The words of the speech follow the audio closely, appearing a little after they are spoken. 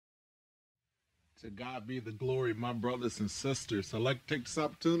To God be the glory, my brothers and sisters. I'd like to take this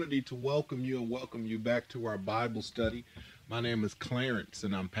opportunity to welcome you and welcome you back to our Bible study. My name is Clarence,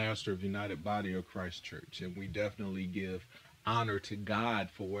 and I'm pastor of United Body of Christ Church. And we definitely give honor to God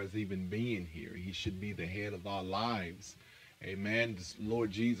for us even being here. He should be the head of our lives. Amen. This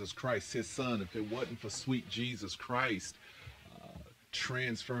Lord Jesus Christ, his son, if it wasn't for sweet Jesus Christ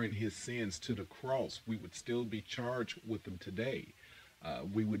transferring his sins to the cross, we would still be charged with them today.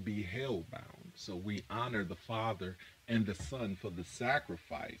 We would be hell bound. So we honor the Father and the Son for the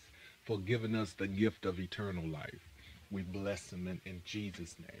sacrifice, for giving us the gift of eternal life. We bless them in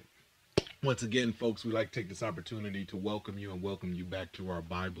Jesus' name. Once again, folks, we'd like to take this opportunity to welcome you and welcome you back to our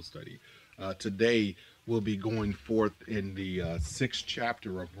Bible study. Today, we'll be going forth in the 6th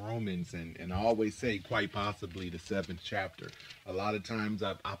chapter of Romans, and I always say quite possibly the 7th chapter. A lot of times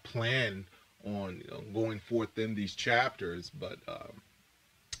I plan on going forth in these chapters, but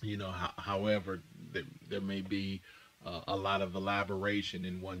however, there may be a lot of elaboration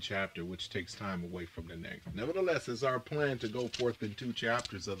in one chapter, which takes time away from the next. Nevertheless, it's our plan to go forth in 2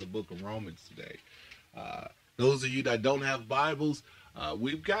 chapters of the book of Romans today. Those of you that don't have Bibles,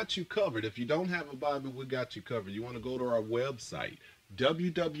 we've got you covered. If you don't have a Bible, we got you covered. You want to go to our website,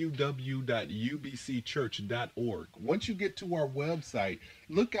 www.ubcchurch.org. Once you get to our website,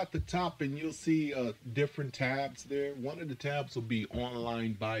 look at the top and you'll see different tabs there. One of the tabs will be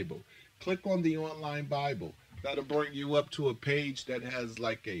Online Bible. Click on the Online Bible. That'll bring you up to a page that has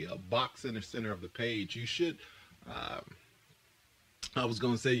like a box in the center of the page. You should, I was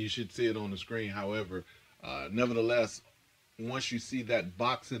going to say you should see it on the screen. However, nevertheless, once you see that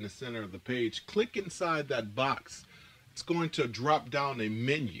box in the center of the page, click inside that box. It's going to drop down a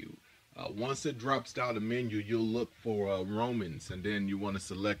menu. Once it drops down a menu, you'll look for Romans, and then you want to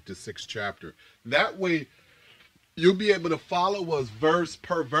select the 6th chapter. That way, you'll be able to follow us verse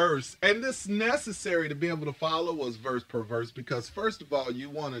per verse. And it's necessary to be able to follow us verse per verse because, first of all, you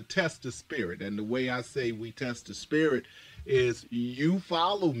want to test the spirit. And the way I say we test the spirit is you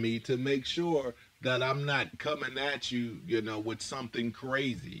follow me to make sure that I'm not coming at you, with something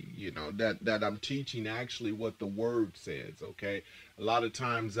crazy, that I'm teaching actually what the word says, okay? A lot of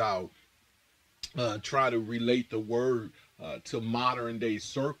times I'll try to relate the word to modern day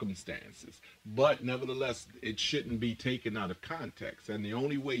circumstances, but nevertheless, it shouldn't be taken out of context. And the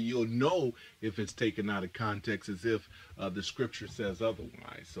only way you'll know if it's taken out of context is if the scripture says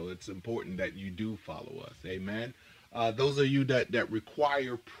otherwise. So it's important that you do follow us, amen? Those of you that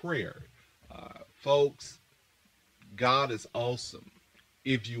require prayer, folks, God is awesome.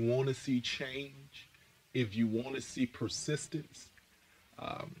 If you want to see change, if you want to see persistence,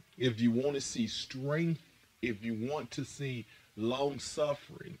 if you want to see strength, if you want to see long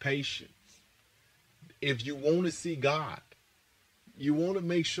suffering, patience, if you want to see God, you want to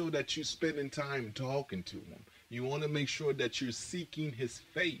make sure that you're spending time talking to him. You want to make sure that you're seeking his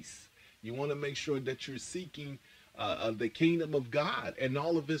face. You want to make sure that you're seeking the kingdom of God and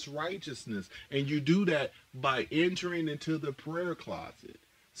all of his righteousness. And you do that by entering into the prayer closet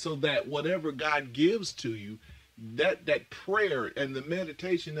so that whatever God gives to you, that prayer and the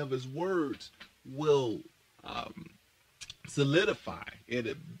meditation of his words will solidify.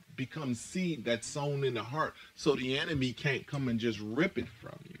 It becomes seed that's sown in the heart so the enemy can't come and just rip it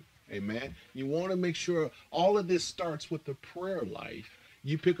from you. Amen. You want to make sure all of this starts with the prayer life.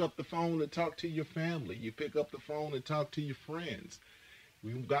 You pick up the phone to talk to your family. You pick up the phone to talk to your friends.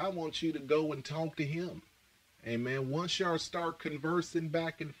 God wants you to go and talk to him. Amen. Once y'all start conversing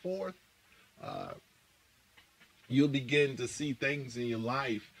back and forth, you'll begin to see things in your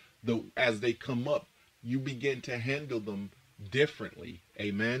life as they come up. You begin to handle them differently.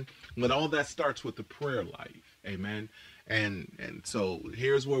 Amen. But all that starts with the prayer life. Amen. And so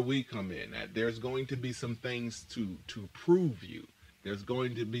here's where we come in. There's going to be some things to prove you. There's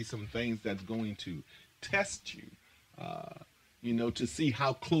going to be some things that's going to test you, to see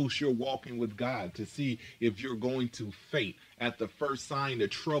how close you're walking with God, to see if you're going to faint. At the first sign of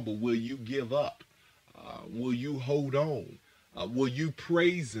trouble, will you give up? Will you hold on? Will you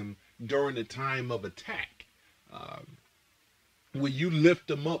praise him during the time of attack? Will you lift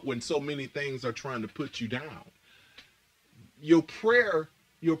him up when so many things are trying to put you down? Your prayer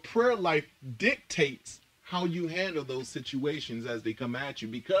life dictates how you handle those situations as they come at you,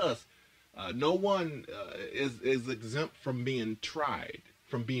 because no one is exempt from being tried,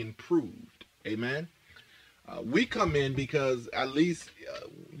 from being proved. Amen. We come in because at least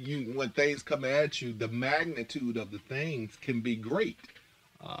when things come at you, the magnitude of the things can be great.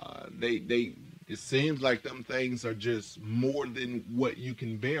 It seems like them things are just more than what you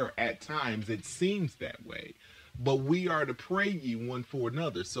can bear at times. It seems that way. but we are to pray ye one for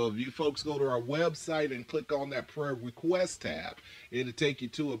another. So if you folks go to our website and click on that prayer request tab, it'll take you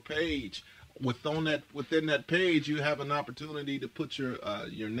to a page. Within that page, you have an opportunity to put your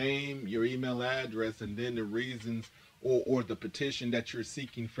name, your email address, and then the reasons or the petition that you're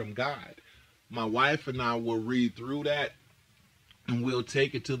seeking from God. My wife and I will read through that, and we'll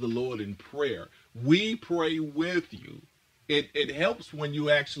take it to the Lord in prayer. We pray with you. It helps when you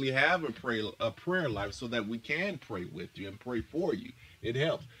actually have a prayer life, so that we can pray with you and pray for you. It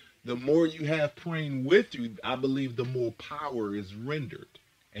helps. The more you have praying with you, I believe the more power is rendered.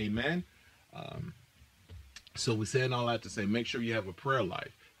 Amen. So we're saying all that to say, make sure you have a prayer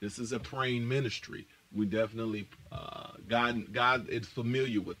life. This is a praying ministry. We definitely, God is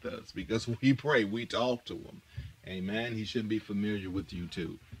familiar with us because we pray, we talk to him. Amen. He should be familiar with you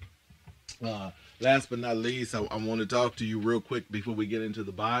too. Last but not least, I want to talk to you real quick before we get into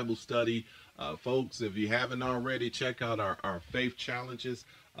the Bible study. Folks, if you haven't already, check out our faith challenges.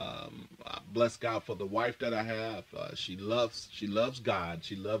 Bless God for the wife that I have. She loves God.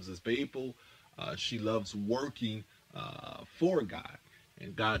 She loves his people. She loves working for God.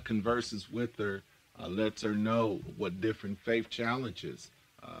 And God converses with her, lets her know what different faith challenges,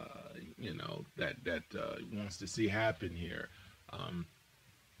 that wants to see happen here.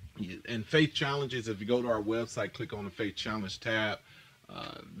 And faith challenges, if you go to our website, click on the faith challenge tab,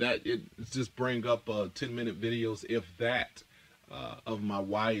 it just bring up 10-minute videos, if that, of my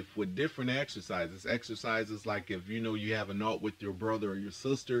wife with different exercises. Exercises like if you have an ought with your brother or your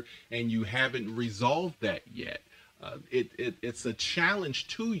sister and you haven't resolved that yet. It's a challenge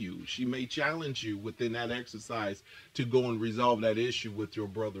to you. She may challenge you within that exercise to go and resolve that issue with your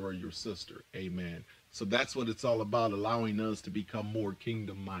brother or your sister. Amen. So that's what it's all about, allowing us to become more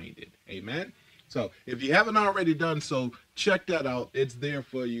kingdom-minded. Amen. So if you haven't already done so, check that out. It's there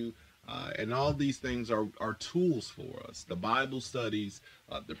for you. And all these things are tools for us. The Bible studies,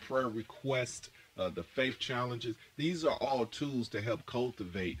 the prayer request, the faith challenges. These are all tools to help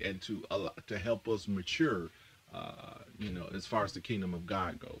cultivate and to help us mature, as far as the kingdom of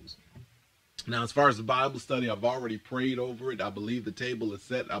God goes. Now, as far as the Bible study, I've already prayed over it. I believe the table is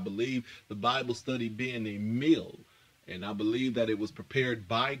set. I believe the Bible study being a meal, and I believe that it was prepared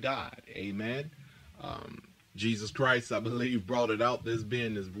by God. Amen. Jesus Christ, I believe, brought it out. This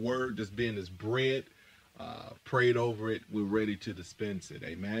being his word, this being his bread. Prayed over it. We're ready to dispense it.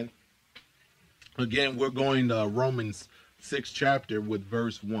 Amen. Again, we're going to Romans 6 chapter with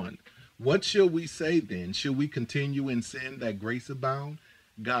verse 1. What shall we say then? Shall we continue in sin that grace abound?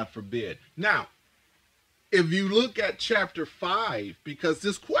 God forbid. Now, if you look at chapter 5, because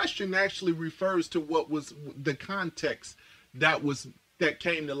this question actually refers to what was the context that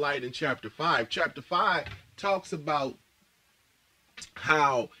came to light in chapter 5. Chapter 5 talks about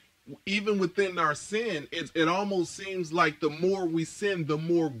how even within our sin, it almost seems like the more we sin, the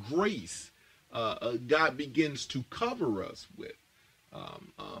more grace God begins to cover us with.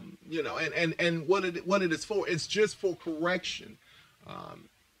 And what it is for, it's just for correction.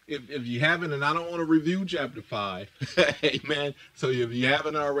 If you haven't, and I don't want to review chapter 5, amen. So if you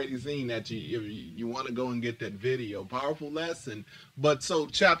haven't already seen that, if you want to go and get that video, powerful lesson. But so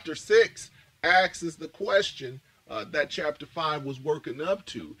chapter 6 asks the question that chapter 5 was working up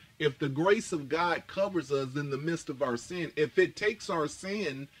to. If the grace of God covers us in the midst of our sin, if it takes our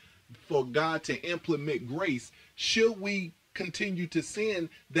sin for God to implement grace, should we continue to sin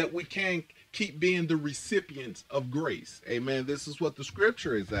that we can't keep being the recipients of grace? Amen. This is what the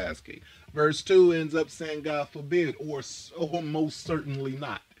scripture is asking. Verse 2 ends up saying, God forbid, or most certainly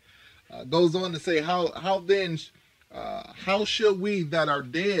not. Goes on to say, how then how shall we that are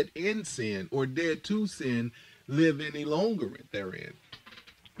dead in sin or dead to sin live any longer therein?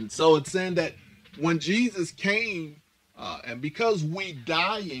 And so it's saying that when Jesus came, and because we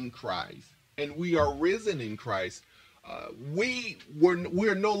die in Christ and we are risen in Christ,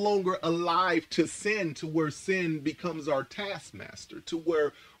 we're no longer alive to sin, to where sin becomes our taskmaster, to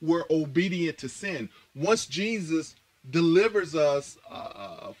where we're obedient to sin. Once Jesus delivers us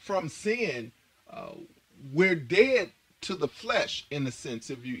from sin, we're dead to the flesh, in a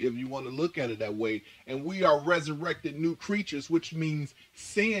sense, if you want to look at it that way, and we are resurrected new creatures, which means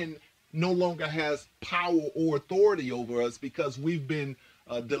sin no longer has power or authority over us because we've been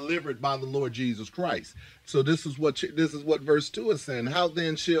delivered by the Lord Jesus Christ. So this is what verse 2 is saying. How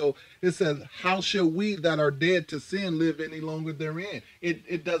then shall we that are dead to sin live any longer therein?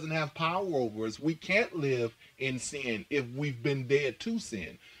 It doesn't have power over us. We can't live in sin if we've been dead to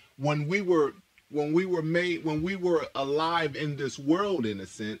sin. When we were alive in this world, in a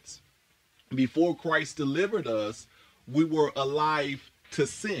sense, before Christ delivered us, we were alive to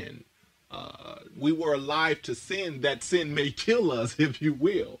sin. we were alive to sin, that sin may kill us, if you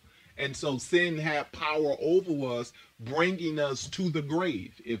will. And so sin had power over us, bringing us to the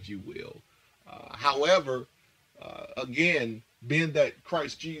grave, if you will. However, again, being that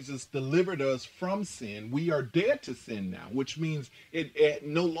Christ Jesus delivered us from sin, we are dead to sin now, which means it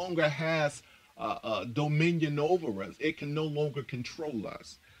no longer has dominion over us. It can no longer control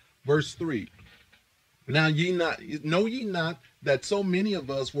us. Verse 3. Now know ye not that so many of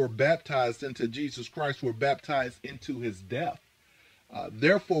us were baptized into Jesus Christ, were baptized into his death.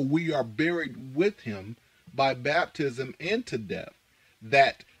 Therefore we are buried with him by baptism into death,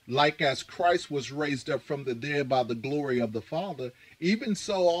 that like as Christ was raised up from the dead by the glory of the Father, even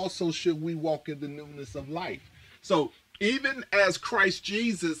so also should we walk in the newness of life. So even as Christ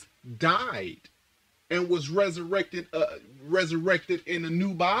Jesus died and was resurrected in a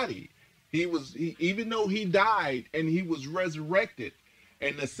new body, even though he died and he was resurrected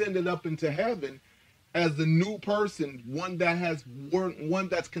and ascended up into heaven as a new person, one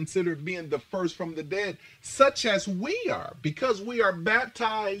that's considered being the first from the dead, such as we are, because we are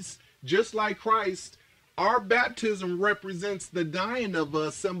baptized just like Christ. Our baptism represents the dying of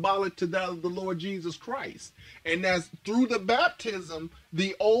us, symbolic to that of the Lord Jesus Christ. And as through the baptism,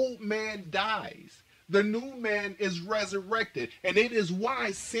 the old man dies. The new man is resurrected. And it is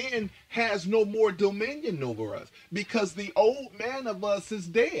why sin has no more dominion over us, because the old man of us is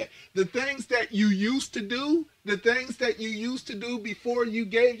dead. The things that you used to do, before you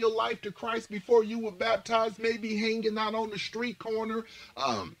gave your life to Christ, before you were baptized, maybe hanging out on the street corner,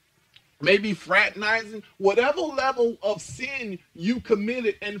 maybe fraternizing, whatever level of sin you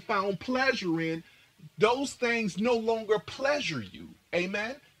committed and found pleasure in, those things no longer pleasure you.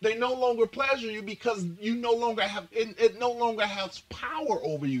 Amen. They no longer pleasure you, because you no longer have it no longer has power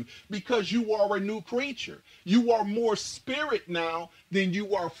over you, because you are a new creature. You are more spirit now than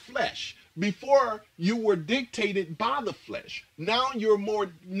you are flesh. Before, you were dictated by the flesh. Now you're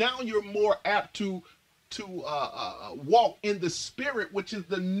more apt to walk in the spirit, which is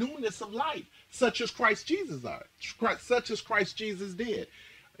the newness of life, such as Christ Jesus did.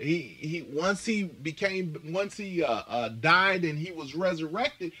 Once he died and he was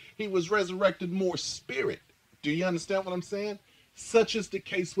resurrected more spirit. Do you understand what I'm saying? Such is the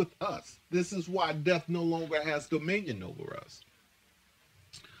case with us. This is why death no longer has dominion over us.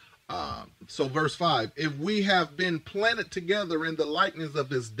 So verse 5, if we have been planted together in the likeness of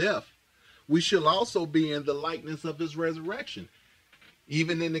his death, we shall also be in the likeness of his resurrection.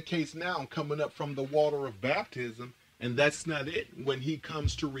 Even in the case now, coming up from the water of baptism. And that's not it. When he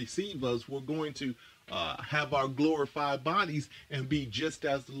comes to receive us, we're going to have our glorified bodies and be just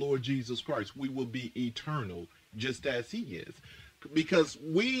as the Lord Jesus Christ. We will be eternal, just as he is. Because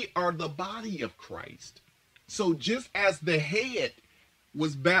we are the body of Christ. So just as the head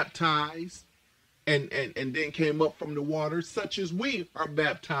was baptized and then came up from the water, such as we are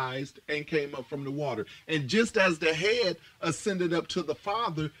baptized and came up from the water. And just as the head ascended up to the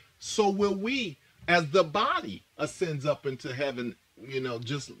Father, so will we, as the body ascends up into heaven,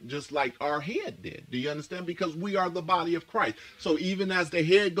 just like our head did. Do you understand? Because we are the body of Christ. So even as the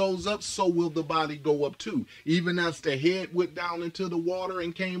head goes up, so will the body go up too. Even as the head went down into the water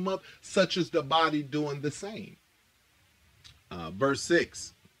and came up, such is the body doing the same. Verse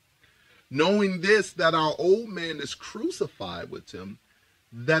 6, knowing this, that our old man is crucified with him,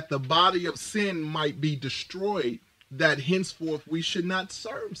 that the body of sin might be destroyed, that henceforth we should not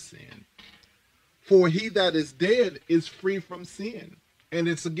serve sin. For he that is dead is free from sin. And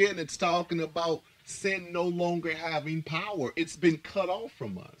it's talking about sin no longer having power. It's been cut off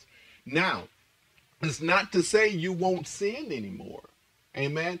from us. Now, it's not to say you won't sin anymore.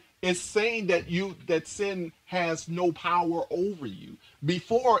 Amen. It's saying that sin has no power over you.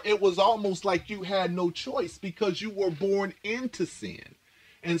 Before, it was almost like you had no choice, because you were born into sin.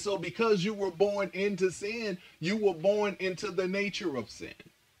 And so because you were born into sin, you were born into the nature of sin.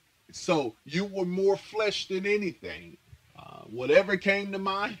 So you were more flesh than anything. Whatever came to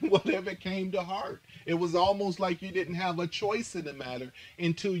mind, whatever came to heart. It was almost like you didn't have a choice in the matter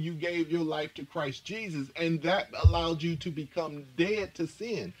until you gave your life to Christ Jesus. And that allowed you to become dead to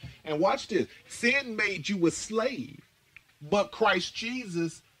sin. And watch this. Sin made you a slave. But Christ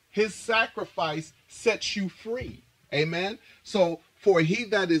Jesus, his sacrifice, sets you free. Amen. So for he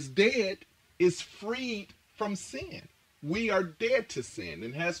that is dead is freed from sin. We are dead to sin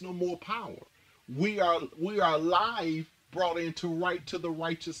and has no more power. We are alive, brought into the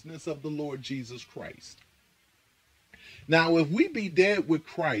righteousness of the Lord Jesus Christ. Now, if we be dead with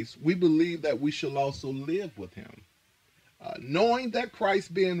Christ, we believe that we shall also live with him. Knowing that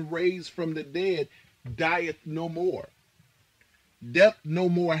Christ, being raised from the dead, dieth no more. Death no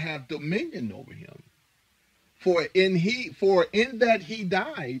more have dominion over him. For in that he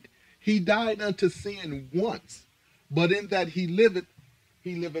died unto sin once, but in that he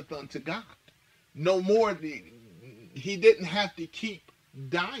liveth unto God. No more, he didn't have to keep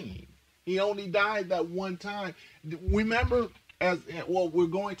dying. He only died that one time. Remember, as well, we're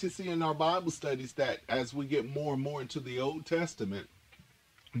going to see in our Bible studies that as we get more and more into the Old Testament,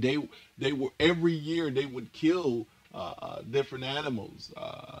 they were every year they would kill different animals,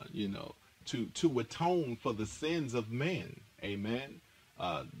 to atone for the sins of men. Amen.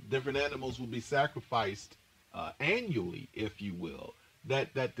 Different animals will be sacrificed annually, if you will,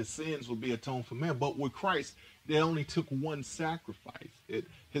 that the sins will be atoned for man. But with Christ, they only took one sacrifice.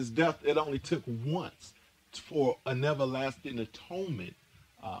 His death, it only took once for an everlasting atonement.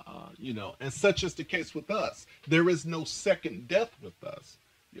 And such is the case with us. There is no second death with us.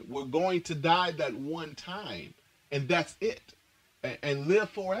 We're going to die that one time, and that's it, and live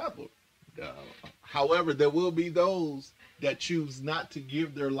forever. However, there will be those that choose not to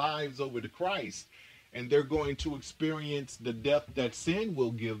give their lives over to Christ, and they're going to experience the death that sin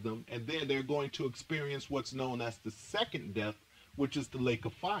will give them, and then they're going to experience what's known as the second death, which is the lake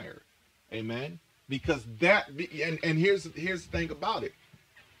of fire. Amen. Because and here's the thing about it.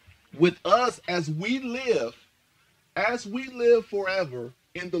 With us, as we live forever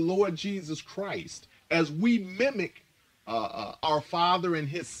in the Lord Jesus Christ, as we mimic our Father and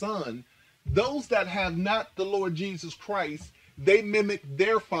his Son, those that have not the Lord Jesus Christ, they mimic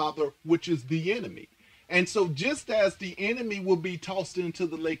their father, which is the enemy. And so just as the enemy will be tossed into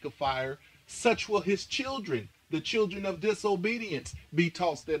the lake of fire, such will his children, the children of disobedience, be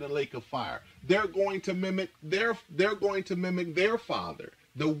tossed in a lake of fire. They're going to mimic their father,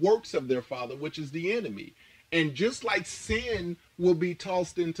 the works of their father, which is the enemy. And just like sin will be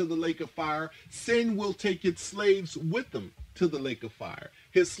tossed into the lake of fire, sin will take its slaves with them to the lake of fire.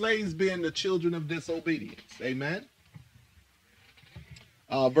 His slaves being the children of disobedience. Amen.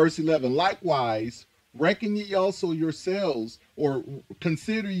 Verse 11, likewise, reckon ye also yourselves, or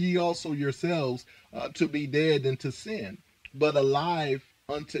consider ye also yourselves to be dead unto sin, but alive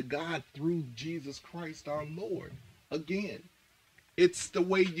unto God through Jesus Christ our Lord. Again, it's the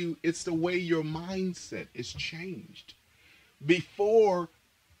way your mindset is changed. Before,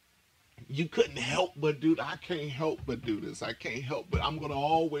 you couldn't help but do, I can't help but do this. I can't help but, I'm going to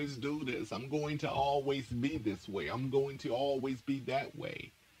always do this. I'm going to always be this way. I'm going to always be that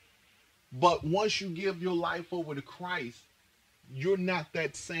way. But once you give your life over to Christ, you're not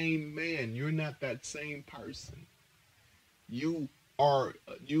that same man. You're not that same person. You are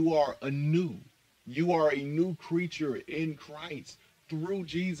anew. You are a new creature in Christ through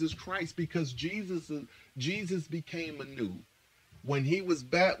Jesus Christ, because Jesus became anew. When he was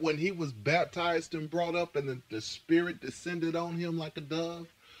baptized and brought up, and the Spirit descended on him like a dove.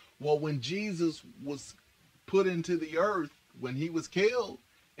 Well, when Jesus was put into the earth, when he was killed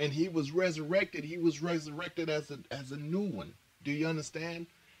and he was resurrected as a new one. Do you understand?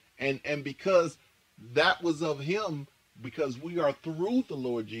 And because that was of him, because we are through the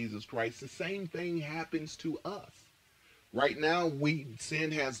Lord Jesus Christ, the same thing happens to us. Right now,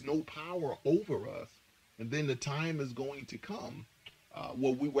 sin has no power over us. And then the time is going to come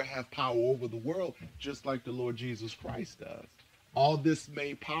where we will have power over the world, just like the Lord Jesus Christ does. All this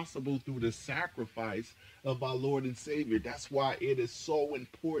made possible through the sacrifice of our Lord and Savior. That's why it is so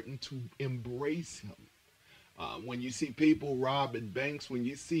important to embrace him. When you see people robbing banks, when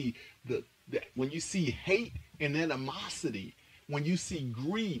you see hate and animosity, when you see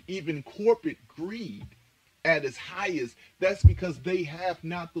greed, even corporate greed at its highest, that's because they have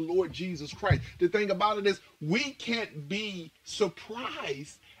not the Lord Jesus Christ. The thing about it is, we can't be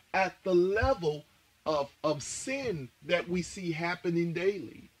surprised at the level of sin that we see happening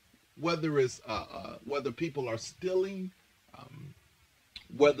daily. Whether it's whether people are stealing,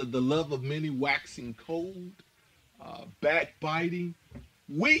 whether the love of many waxing cold, backbiting,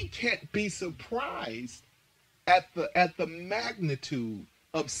 we can't be surprised at the magnitude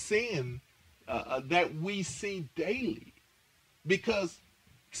of sin that we see daily, because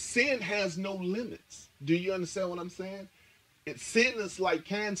sin has no limits. Do you understand what I'm saying? Sin is like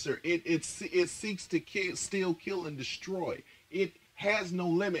cancer. It seeks to steal, kill, and destroy. It has no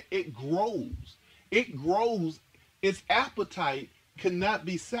limit. It grows. Its appetite cannot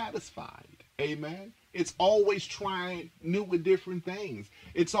be satisfied. Amen. It's always trying new and different things.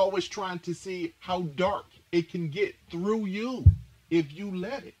 It's always trying to see how dark it can get through you if you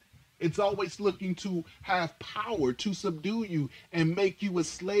let it. It's always looking to have power to subdue you and make you a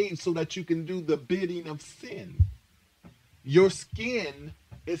slave so that you can do the bidding of sin. Your skin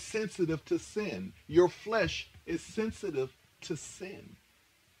is sensitive to sin. Your flesh is sensitive to sin.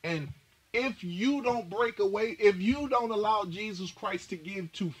 And if you don't break away, if you don't allow Jesus Christ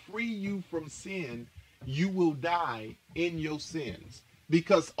to free you from sin, you will die in your sins.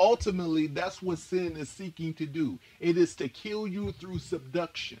 Because ultimately, that's what sin is seeking to do. It is to kill you through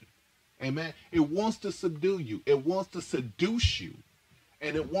subduction. Amen. It wants to subdue you. It wants to seduce you.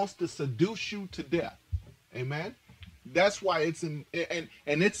 And it wants to seduce you to death. Amen. That's why it's and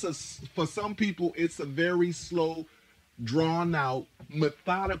it's for some people, it's a very slow, drawn out,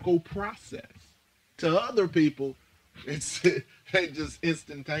 methodical process. To other people, it's just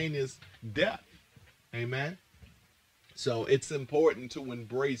instantaneous death. Amen. So it's important to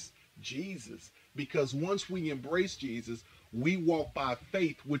embrace Jesus, because once we embrace Jesus, we walk by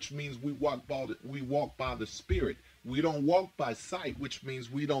faith, which means we walk by the Spirit. We don't walk by sight, which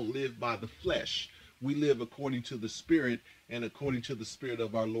means we don't live by the flesh. We live according to the Spirit, and according to the Spirit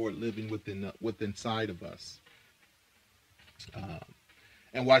of our Lord living within inside of us.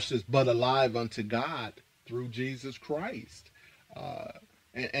 And watch this, but alive unto God through Jesus Christ.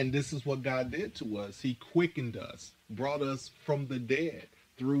 And this is what God did to us. He quickened us, brought us from the dead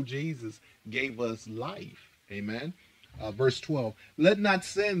through Jesus, gave us life. Amen. Verse 12, let not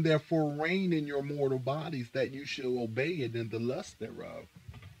sin therefore reign in your mortal bodies, that you shall obey it in the lust thereof.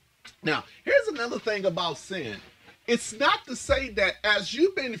 Now, here's another thing about sin. It's not to say that as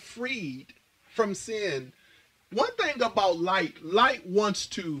you've been freed from sin, one thing about light wants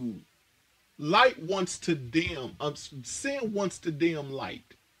to dim, sin wants to dim light.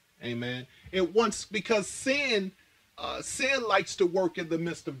 Amen. It wants, because sin likes to work in the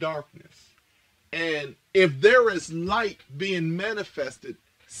midst of darkness. And if there is light being manifested,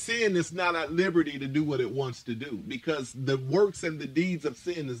 sin is not at liberty to do what it wants to do, because the works and the deeds of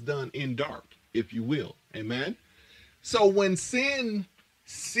sin is done in dark, if you will. Amen. So when sin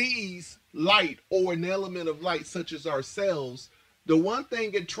sees light, or an element of light such as ourselves, the one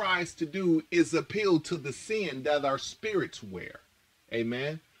thing it tries to do is appeal to the sin that our spirits wear.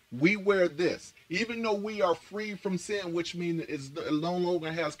 Amen. We wear this. Even though we are free from sin, which means it no longer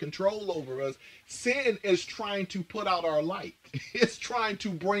has control over us, sin is trying to put out our light. It's trying to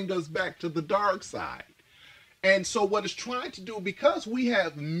bring us back to the dark side. And so what it's trying to do, because we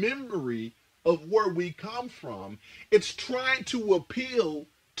have memory of where we come from, it's trying to appeal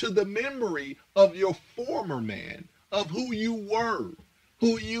to the memory of your former man, of who you were,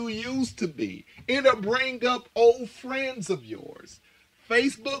 who you used to be. It'll bring up old friends of yours.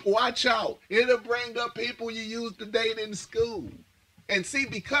 Facebook, watch out. It'll bring up people you used to date in school. And see,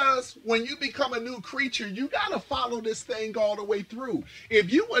 because when you become a new creature, you got to follow this thing all the way through.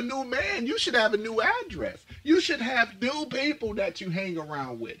 If you a new man, you should have a new address. You should have new people that you hang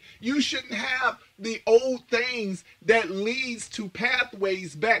around with. You shouldn't have the old things that leads to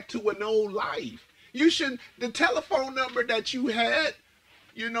pathways back to an old life. You should, the telephone number that you had,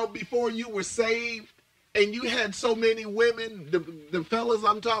 before you were saved, and you had so many women, the fellas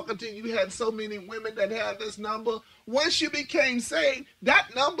I'm talking to, you had so many women that had this number. Once you became saved,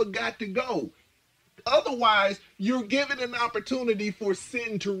 that number got to go. Otherwise, you're given an opportunity for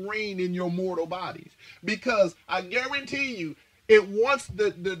sin to reign in your mortal bodies. Because I guarantee you,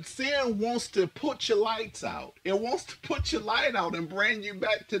 the sin wants to put your lights out. It wants to put your light out and bring you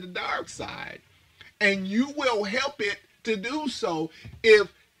back to the dark side. And you will help it to do so if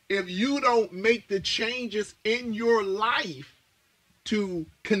you don't make the changes in your life to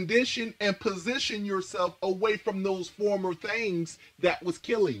condition and position yourself away from those former things that was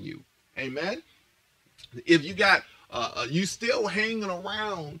killing you. Amen. If you got, you still hanging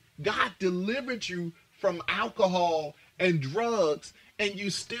around, God delivered you from alcohol and drugs, and you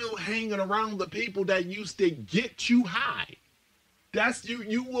still hanging around the people that used to get you high. That's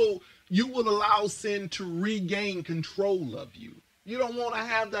you will allow sin to regain control of you. You don't want to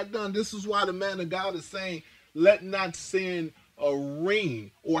have that done. This is why the man of God is saying, let not sin reign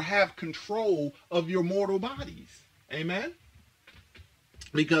or have control of your mortal bodies. Amen?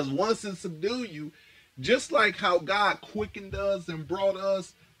 Because once it subdues you, just like how God quickened us and brought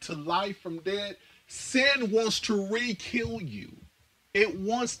us to life from dead, sin wants to re-kill you. It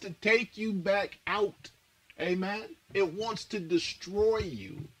wants to take you back out. Amen? It wants to destroy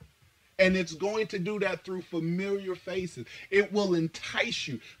you. And it's going to do that through familiar faces. It will entice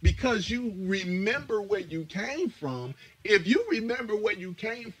you because you remember where you came from. If you remember where you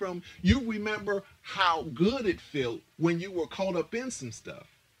came from, you remember how good it felt when you were caught up in some stuff.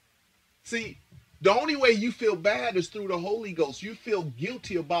 See, the only way you feel bad is through the Holy Ghost. You feel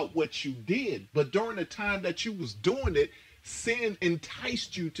guilty about what you did. But during the time that you was doing it, sin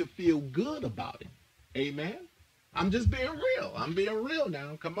enticed you to feel good about it. Amen? I'm just being real. I'm being real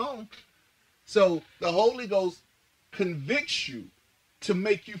now. Come on. So the Holy Ghost convicts you to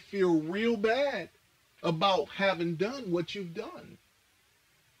make you feel real bad about having done what you've done.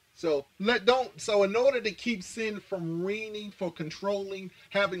 So in order to keep sin from reigning, for controlling,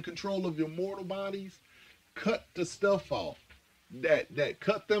 having control of your mortal bodies, cut the stuff off. That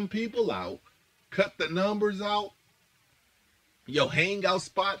cut them people out, cut the numbers out, your hangout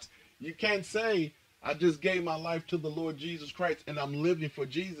spots. You can't say, I just gave my life to the Lord Jesus Christ and I'm living for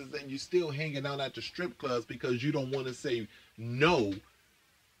Jesus, and you still hanging out at the strip clubs because you don't want to say no.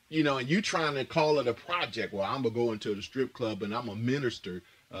 And you trying to call it a project. Well, I'm going to go into the strip club and I'm a minister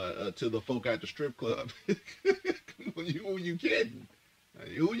to the folk at the strip club. Who you kidding?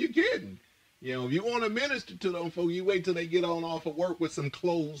 Who you kidding? If you want to minister to them folk, you wait till they get on off of work with some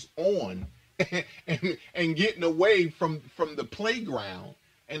clothes on and getting away from the playground,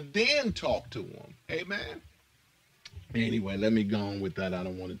 and then talk to them. Amen. Anyway, let me go on with that. I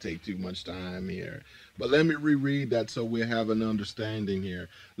don't want to take too much time here. But let me reread that so we have an understanding here.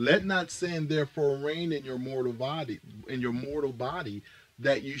 Let not sin therefore reign in your mortal body,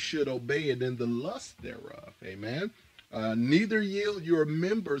 that you should obey it in the lust thereof. Amen. Neither yield your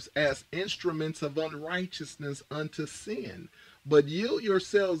members as instruments of unrighteousness unto sin, but yield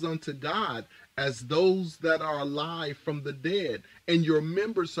yourselves unto God as those that are alive from the dead, and your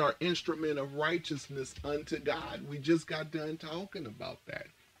members are instrument of righteousness unto God. We just got done talking about that.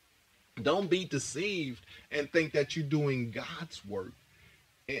 Don't be deceived and think that you're doing God's work.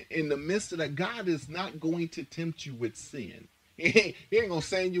 In the midst of that, God is not going to tempt you with sin. He ain't going to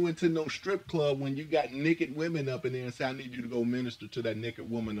send you into no strip club when you got naked women up in there and say, I need you to go minister to that naked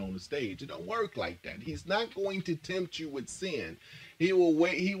woman on the stage. It don't work like that. He's not going to tempt you with sin. He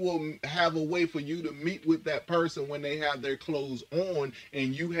will have a way for you to meet with that person when they have their clothes on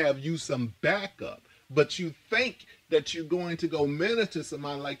and you have some backup. But you think that you're going to go minister to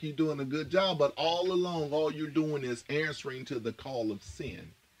somebody like you're doing a good job, but all along, all you're doing is answering to the call of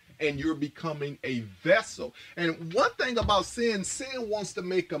sin. And you're becoming a vessel. And one thing about sin wants to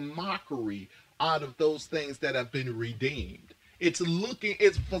make a mockery out of those things that have been redeemed. It's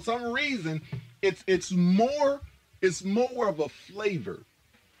for some reason, it's more of a flavor.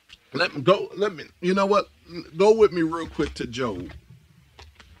 You know what? Go with me real quick to Job.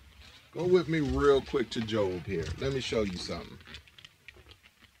 Go with me real quick to Job here. Let me show you something.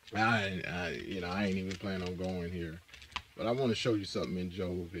 I ain't even planning on going here. But I want to show you something in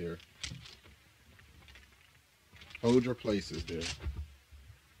Job here. Hold your places there.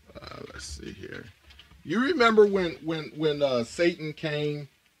 Let's see here. You remember when Satan came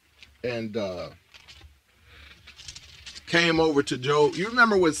and came over to Job? You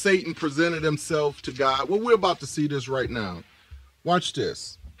remember when Satan presented himself to God? Well, we're about to see this right now. Watch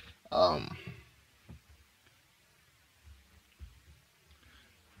this.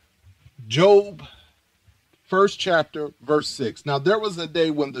 Job, first chapter, verse 6. Now there was a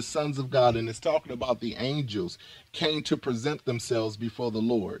day when the sons of God, and it's talking about the angels, came to present themselves before the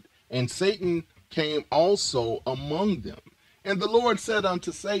Lord. And Satan came also among them. And the Lord said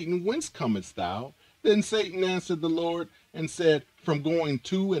unto Satan, Whence comest thou? Then Satan answered the Lord and said, From going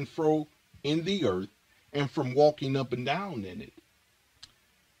to and fro in the earth, and from walking up and down in it.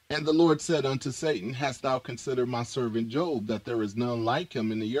 And the Lord said unto Satan, Hast thou considered my servant Job, that there is none like him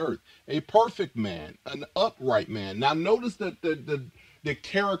in the earth, a perfect man, an upright man? Now notice that the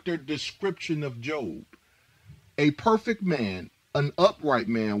character description of Job. A perfect man, an upright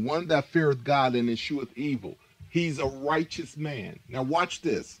man, one that feareth God and escheweth evil. He's a righteous man. Now watch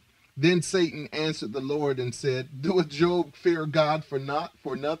this. Then Satan answered the Lord and said, Doeth Job fear God for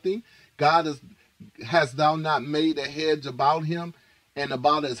nothing? Hast thou not made a hedge about him, and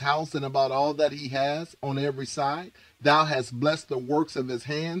about his house, and about all that he has on every side? Thou hast blessed the works of his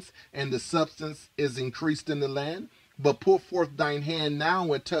hands, and the substance is increased in the land. But put forth thine hand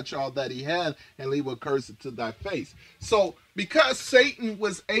now and touch all that he has, and leave a curse to thy face. So because Satan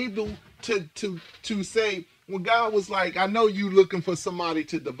was able to say, well, God was like, I know you looking for somebody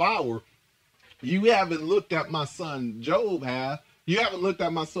to devour. You haven't looked at my son Job, have you? Haven't looked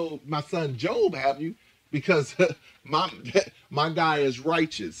at my son Job, have you? Because my guy is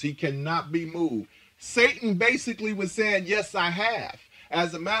righteous. He cannot be moved. Satan basically was saying, yes, I have.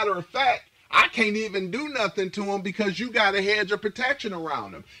 As a matter of fact, I can't even do nothing to him because you got a hedge of protection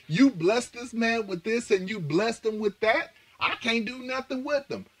around him. You blessed this man with this and you blessed him with that. I can't do nothing with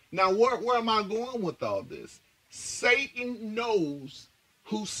him. Now, where am I going with all this? Satan knows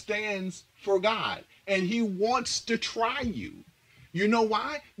who stands for God, and he wants to try you. You know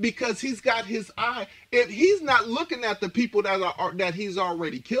why? Because he's got his eye. If he's not looking at the people that he's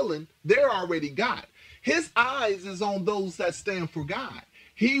already killing, they're already got. His eyes is on those that stand for God.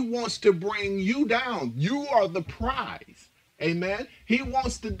 He wants to bring you down. You are the prize. Amen. He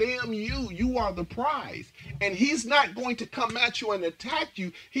wants to damn you. You are the prize. And he's not going to come at you and attack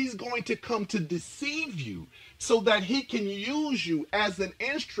you. He's going to come to deceive you so that he can use you as an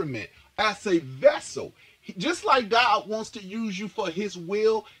instrument, as a vessel. Just like God wants to use you for his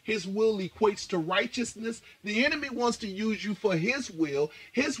will equates to righteousness. The enemy wants to use you for his will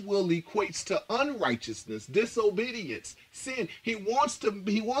equates to unrighteousness, disobedience, sin. He wants to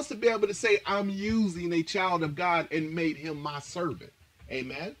be able to say, I'm using a child of God and made him my servant.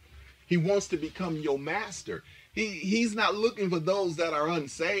 Amen. He wants to become your master. He's not looking for those that are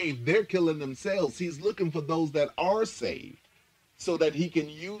unsaved. They're killing themselves. He's looking for those that are saved, so that he can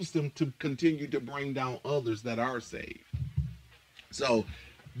use them to continue to bring down others that are saved. So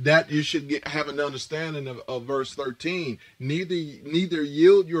that you should have an understanding of verse 13. Neither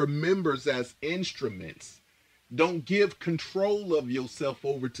yield your members as instruments. Don't give control of yourself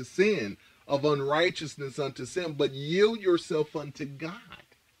over to sin, of unrighteousness unto sin, but yield yourself unto God.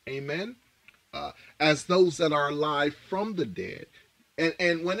 Amen. As those that are alive from the dead.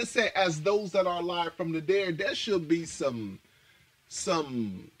 And when it says as those that are alive from the dead, there should be some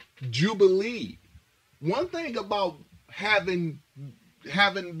jubilee. One thing about having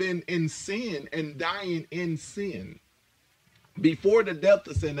been in sin and dying in sin, before the death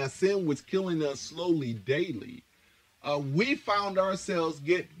of sin, that sin was killing us slowly daily, we found ourselves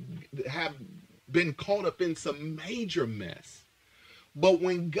have been caught up in some major mess. But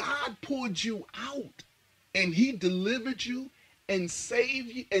when God pulled you out and he delivered you and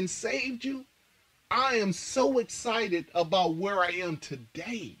saved you, I am so excited about where I am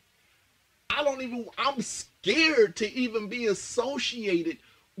today. I'm scared to even be associated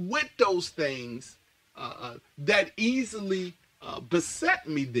with those things that easily beset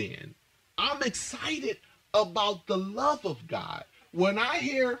me then. I'm excited about the love of God. When I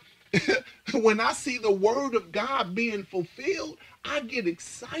see the word of God being fulfilled, I get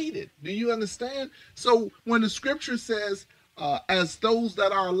excited. Do you understand? So when the scripture says, as those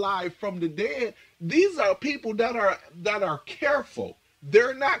that are alive from the dead, these are people that are careful.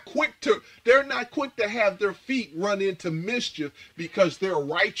 They're not quick to have their feet run into mischief because they're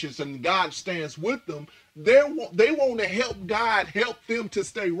righteous and God stands with them. They want to help God help them to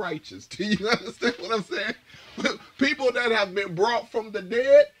stay righteous. Do you understand what I'm saying? People that have been brought from the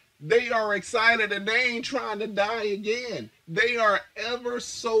dead, they are excited and they ain't trying to die again. They are ever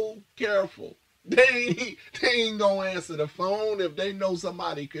so careful. They ain't gonna answer the phone if they know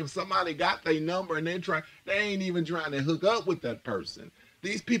somebody. If somebody got their number and they ain't even trying to hook up with that person.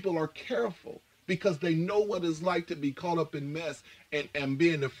 These people are careful because they know what it's like to be caught up in mess and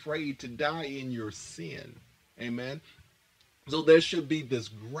being afraid to die in your sin. Amen. So there should be this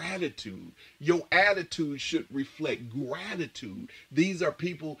gratitude. Your attitude should reflect gratitude. These are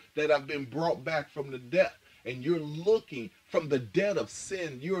people that have been brought back from the death, and you're looking from the death of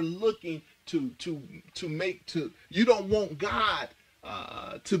sin. You're looking you don't want God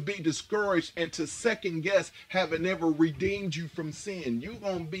to be discouraged and to second guess having ever redeemed you from sin. You're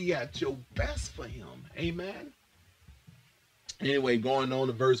going to be at your best for him. Amen. Anyway, going on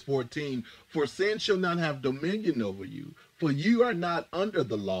to verse 14. For sin shall not have dominion over you, for you are not under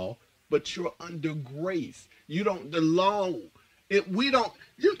the law, but you're under grace. You know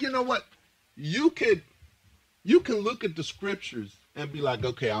what? You can look at the scriptures and be like,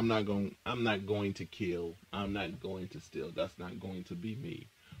 okay, I'm not going to kill. I'm not going to steal. That's not going to be me.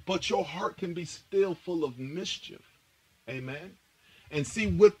 But your heart can be still full of mischief. Amen. And see,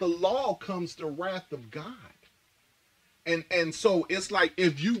 with the law comes the wrath of God. And so it's like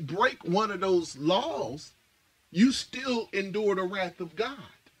if you break one of those laws, you still endure the wrath of God.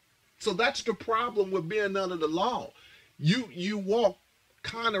 So that's the problem with being under the law. You walk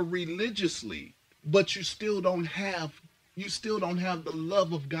kind of religiously, but you still don't have the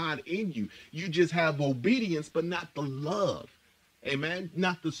love of God in you. You just have obedience, but not the love. Amen.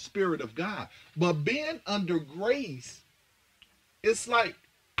 Not the Spirit of God. But being under grace, it's like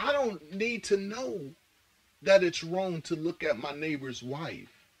I don't need to know that it's wrong to look at my neighbor's wife.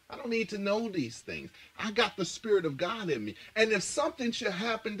 I don't need to know these things. I got the Spirit of God in me. And if something should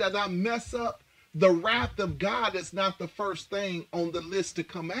happen that I mess up, the wrath of God is not the first thing on the list to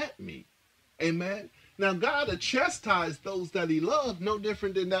come at me. Amen. Now, God will chastise those that he loves, no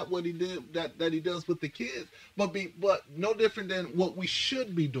different than what he did, that he does with the kids, but no different than what we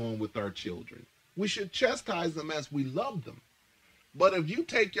should be doing with our children. We should chastise them as we love them. But if you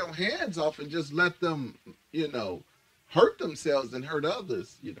take your hands off and just let them, hurt themselves and hurt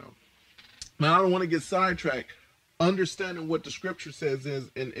others, Now, I don't want to get sidetracked. Understanding what the scripture says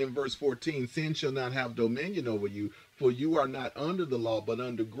is in verse 14, sin shall not have dominion over you, for you are not under the law, but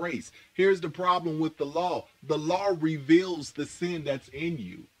under grace. Here's the problem with the law. The law reveals the sin that's in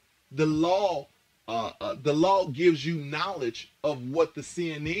you. The law gives you knowledge of what the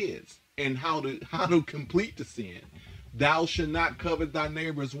sin is and how to complete the sin. Thou shalt not covet thy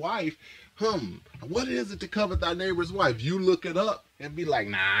neighbor's wife. What is it to covet thy neighbor's wife? You look it up and be like,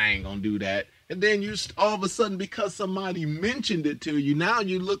 nah, I ain't gonna do that. And then you all of a sudden, because somebody mentioned it to you, now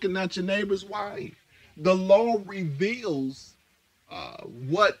you're looking at your neighbor's wife. The law reveals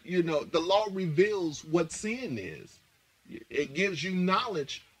the law reveals what sin is. It gives you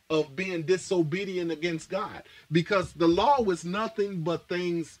knowledge of being disobedient against God, because the law is nothing but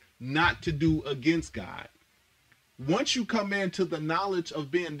things not to do against God. Once you come into the knowledge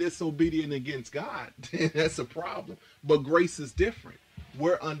of being disobedient against God, that's a problem. But grace is different.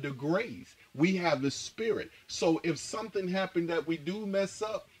 We're under grace. We have the Spirit. So if something happened that we do mess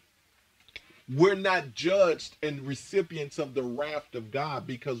up, we're not judged and recipients of the wrath of God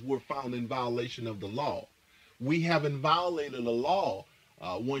because we're found in violation of the law. We haven't violated the law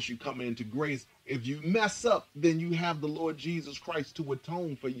once you come into grace. If you mess up, then you have the Lord Jesus Christ to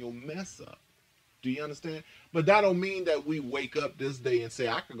atone for your mess up. Do you understand? But that don't mean that we wake up this day and say,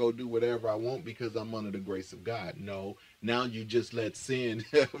 I can go do whatever I want because I'm under the grace of God. No, now you just let sin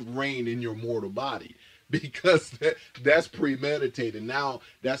reign in your mortal body, because that's premeditated. Now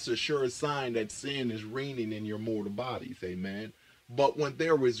that's a sure sign that sin is reigning in your mortal bodies. Amen. But when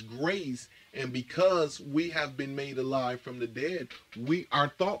there is grace, and because we have been made alive from the dead,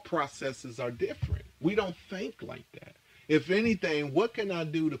 our thought processes are different. We don't think like that. If anything, what can I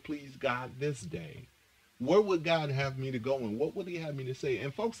do to please God this day? Where would God have me to go, and what would he have me to say?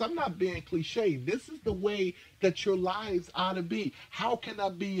 And folks, I'm not being cliche. This is the way that your lives ought to be. How can I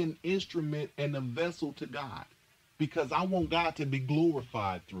be an instrument and a vessel to God? Because I want God to be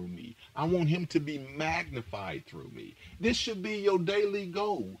glorified through me. I want him to be magnified through me. This should be your daily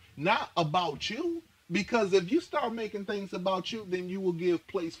goal, not about you. Because if you start making things about you, then you will give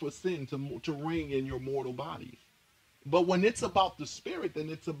place for sin to reign in your mortal bodies. But when it's about the Spirit, then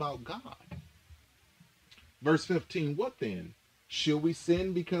it's about God. Verse 15, what then? Shall we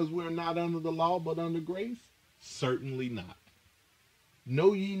sin because we're not under the law but under grace? Certainly not.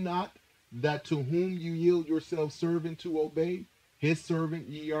 Know ye not that to whom you yield yourselves servant to obey, his servant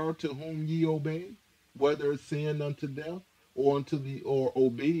ye are to whom ye obey, whether it's sin unto death or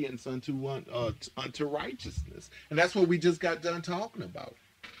obedience unto righteousness. And that's what we just got done talking about.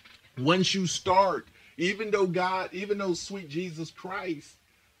 Once you start, even though sweet Jesus Christ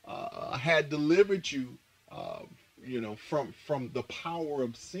had delivered you, from the power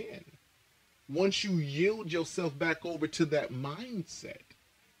of sin, once you yield yourself back over to that mindset,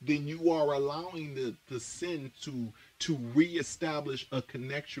 then you are allowing the sin to reestablish a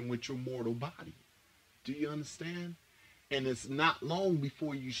connection with your mortal body. Do you understand? And it's not long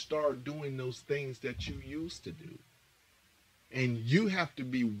before you start doing those things that you used to do. And you have to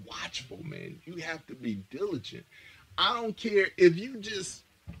be watchful, man. You have to be diligent. I don't care if you just...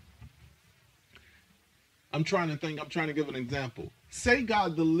 I'm trying to give an example. Say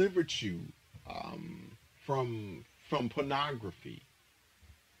God delivered you from pornography.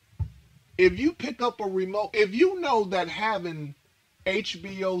 If you pick up a remote, if you know that having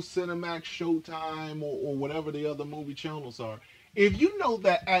HBO, Cinemax, Showtime, or whatever the other movie channels are, if you know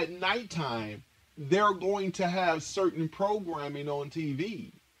that at nighttime they're going to have certain programming on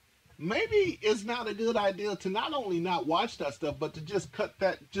TV, maybe it's not a good idea to not only not watch that stuff, but to just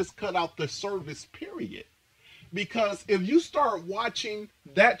cut out the service, period. Because if you start watching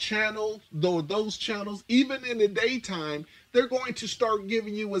that channel, those channels, even in the daytime, they're going to start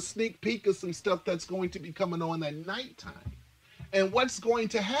giving you a sneak peek of some stuff that's going to be coming on at nighttime. And what's going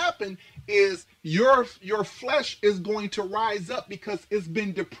to happen is your flesh is going to rise up because it's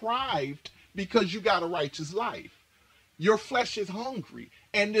been deprived, because you got a righteous life. Your flesh is hungry,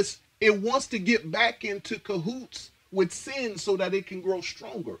 and it wants to get back into cahoots with sin so that it can grow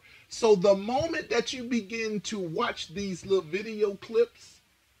stronger. So the moment that you begin to watch these little video clips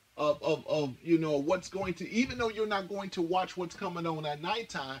of what's going to, even though you're not going to watch what's coming on at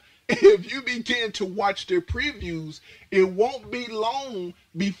nighttime, if you begin to watch their previews, it won't be long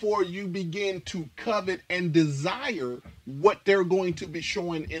before you begin to covet and desire what they're going to be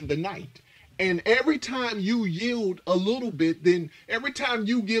showing in the night. And every time you yield a little bit, then every time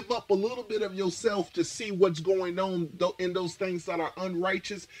you give up a little bit of yourself to see what's going on in those things that are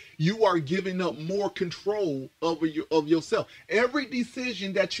unrighteous, you are giving up more control of yourself. Every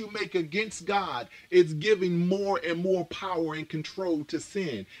decision that you make against God is giving more and more power and control to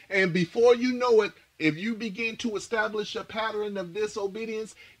sin. And before you know it, If you begin to establish a pattern of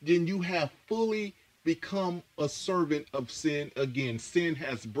disobedience, then you have fully become a servant of sin again. Sin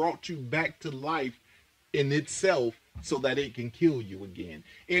has brought you back to life in itself so that it can kill you again.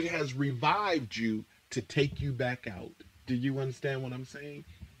 It has revived you to take you back out. Do you understand what I'm saying?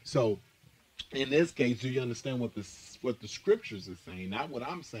 So in this case, do you understand what the scriptures is saying? Not what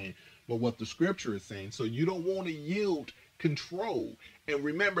I'm saying, but what the scripture is saying. So you don't want to yield control. And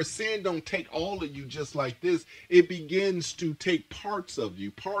remember, sin don't take all of you just like this. It begins to take parts of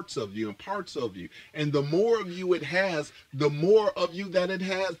you, and parts of you. And the more of you it has, the more of you that it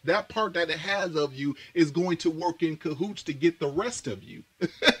has, that part that it has of you is going to work in cahoots to get the rest of you.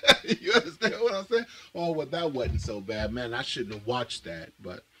 You understand what I'm saying? Oh, well, that wasn't so bad, man. I shouldn't have watched that.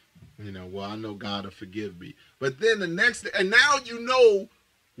 But, well, I know God will forgive me. But then the next day, and now you know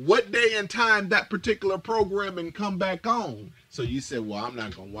what day and time that particular programming come back on. So you said, well, I'm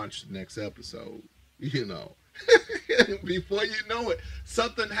not going to watch the next episode, Before you know it,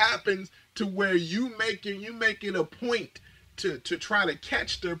 something happens to where you make it a point to try to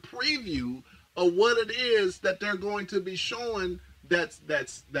catch the preview of what it is that they're going to be showing that's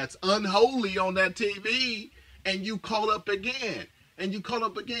unholy on that TV, and you caught up again. And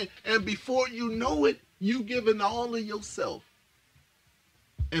before you know it, you giving all of yourself.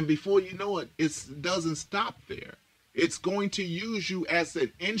 And before you know it, it doesn't stop there. It's going to use you as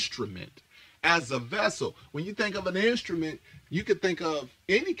an instrument, as a vessel. When you think of an instrument, you could think of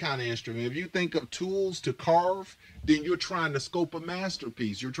any kind of instrument. If you think of tools to carve, then you're trying to scope a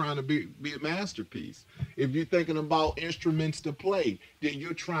masterpiece. You're trying to be a masterpiece. If you're thinking about instruments to play, then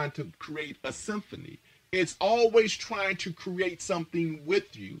you're trying to create a symphony. It's always trying to create something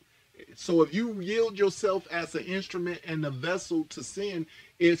with you. So if you yield yourself as an instrument and a vessel to sin,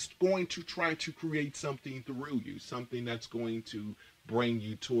 it's going to try to create something through you, something that's going to bring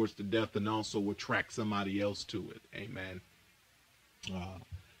you towards the death and also attract somebody else to it. Amen.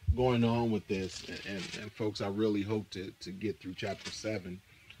 Going on with this, and folks, I really hope to get through chapter 7.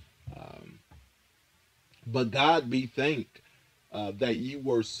 But God be thanked that ye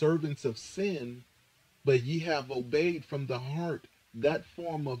were servants of sin, but ye have obeyed from the heart that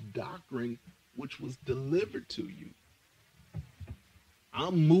form of doctrine which was delivered to you.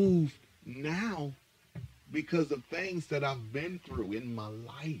 I'm moved now because of things that I've been through in my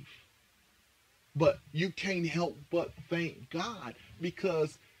life. But you can't help but thank God,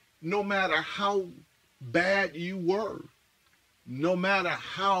 because no matter how bad you were, no matter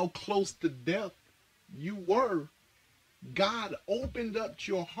how close to death you were, God opened up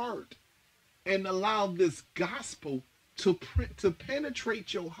your heart and allowed this gospel to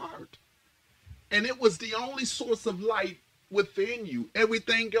penetrate your heart. And it was the only source of light within you.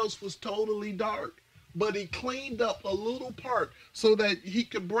 Everything else was totally dark. But he cleaned up a little part so that he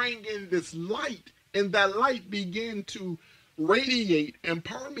could bring in this light, and that light began to radiate and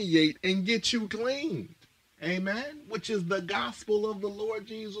permeate and get you cleaned. Amen? Which is the gospel of the Lord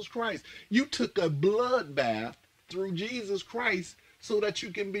Jesus Christ. You took a blood bath through Jesus Christ so that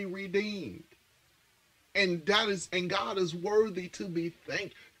you can be redeemed. And God is worthy to be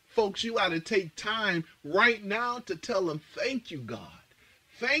thanked. Folks, you ought to take time right now to tell him, thank you, God.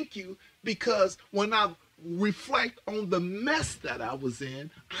 Thank you, because when I reflect on the mess that I was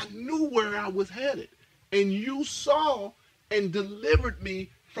in, I knew where I was headed. And you saw and delivered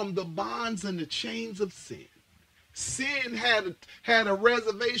me from the bonds and the chains of sin. Sin had a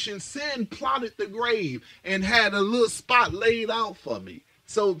reservation. Sin plotted the grave and had a little spot laid out for me.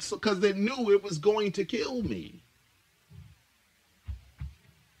 So because they knew it was going to kill me.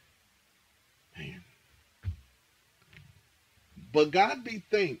 Man. But God be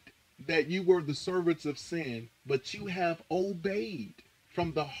thanked that you were the servants of sin, but you have obeyed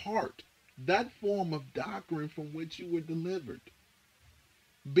from the heart that form of doctrine from which you were delivered.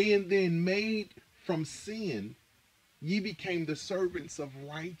 Being then made from sin, ye became the servants of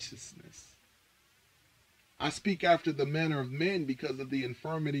righteousness. I speak after the manner of men because of the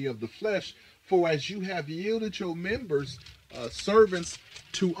infirmity of the flesh. For as you have yielded your members servants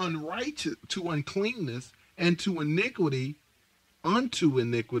to uncleanness and to iniquity, unto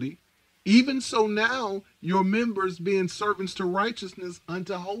iniquity, even so now your members being servants to righteousness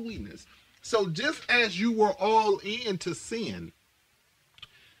unto holiness. So just as you were all into sin,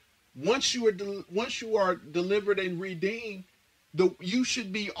 once you are delivered and redeemed, you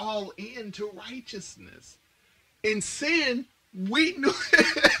should be all into righteousness. In sin, we knew.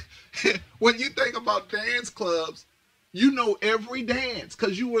 When you think about dance clubs, you know every dance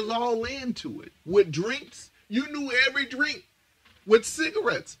because you was all into it. With drinks, you knew every drink. With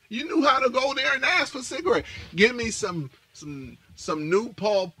cigarettes, you knew how to go there and ask for cigarettes. Give me some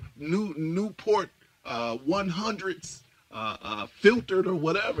Newport 100s filtered or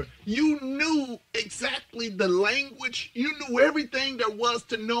whatever. You knew exactly the language. You knew everything there was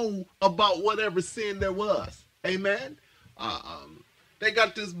to know about whatever sin there was. Amen. They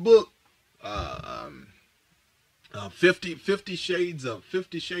got this book, 50 Shades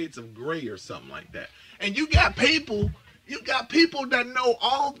of Gray or something like that. And you got people that know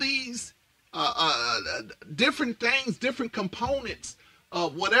all these different things, different components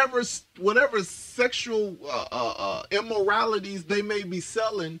of whatever sexual immoralities they may be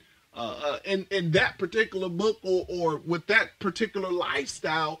selling in that particular book or with that particular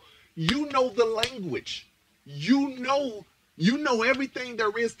lifestyle. You know the language. You know everything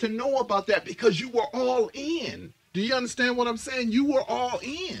there is to know about that because you were all in. Do you understand what I'm saying? You were all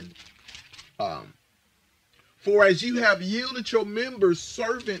in. For as you have yielded your members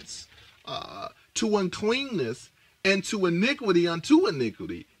servants to uncleanness and to iniquity unto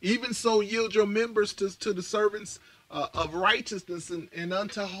iniquity, even so yield your members to the servants of righteousness and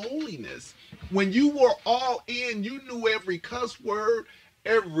unto holiness. When you were all in, you knew every cuss word,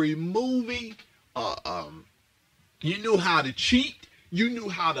 every movie. You knew how to cheat. You knew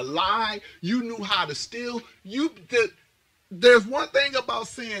how to lie. You knew how to steal. There's one thing about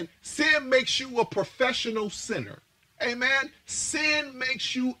sin. Sin makes you a professional sinner. Amen. Sin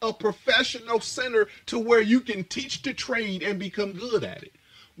makes you a professional sinner to where you can teach the trade and become good at it.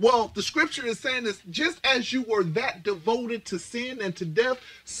 Well, the scripture is saying this: just as you were that devoted to sin and to death,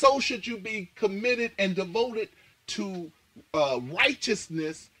 so should you be committed and devoted to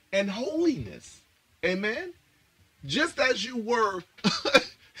righteousness and holiness. Amen. Just as you were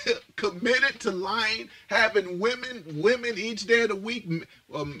committed to lying, having women each day of the week,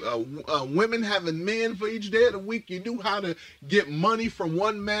 women having men for each day of the week. You knew how to get money from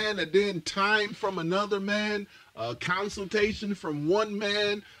one man and then time from another man, consultation from one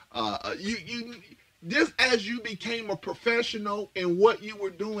man. You just as you became a professional in what you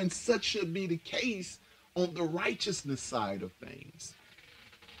were doing, such should be the case on the righteousness side of things.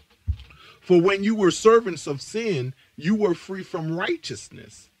 For when you were servants of sin, you were free from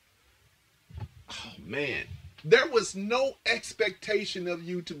righteousness. Oh man, there was no expectation of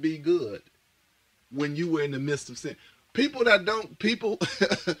you to be good when you were in the midst of sin. People that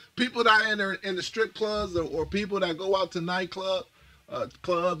enter in the strip clubs or people that go out to nightclubs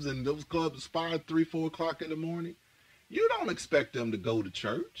and those clubs expire 3-4 o'clock in the morning, you don't expect them to go to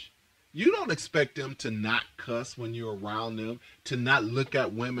church. You don't expect them to not cuss when you're around them, to not look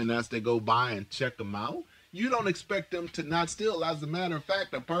at women as they go by and check them out. You don't expect them to not steal. As a matter of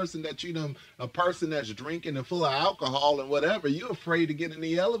fact, a person that's drinking and full of alcohol and whatever, you're afraid to get in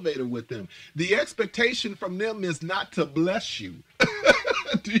the elevator with them. The expectation from them is not to bless you.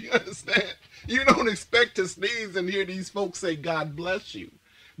 Do you understand? You don't expect to sneeze and hear these folks say, God bless you.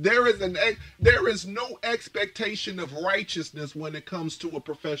 There is no expectation of righteousness when it comes to a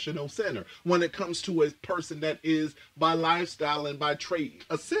professional sinner, when it comes to a person that is by lifestyle and by trait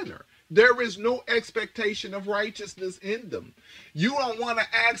a sinner. There is no expectation of righteousness in them. You don't want to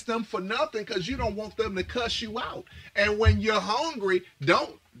ask them for nothing because you don't want them to cuss you out. And when you're hungry,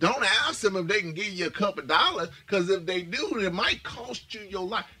 don't ask them if they can give you a couple of dollars, because if they do, it might cost you your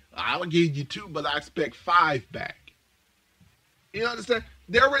life. I'll give you 2, but I expect 5 back. You understand?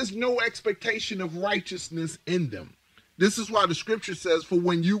 There is no expectation of righteousness in them. This is why the scripture says, for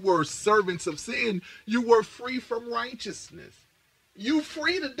when you were servants of sin, you were free from righteousness. You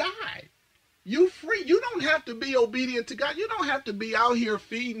free to die. You free. You don't have to be obedient to God. You don't have to be out here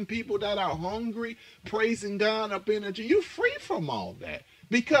feeding people that are hungry, praising God up in it. You free from all that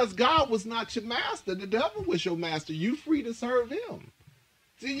because God was not your master. The devil was your master. You free to serve him.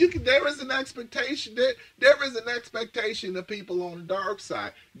 See, there is an expectation there is an expectation of people on the dark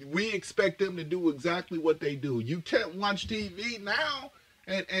side. We expect them to do exactly what they do. You can't watch TV now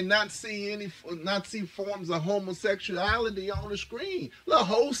and not see forms of homosexuality on the screen. Look,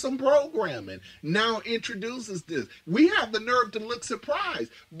 wholesome programming now introduces this. We have the nerve to look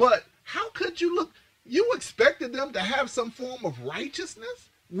surprised, but how could you look? You expected them to have some form of righteousness?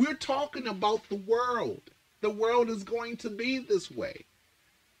 We're talking about the world. The world is going to be this way.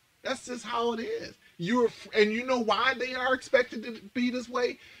 That's just how it is. And you know why they are expected to be this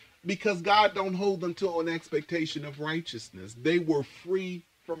way? Because God don't hold them to an expectation of righteousness. They were free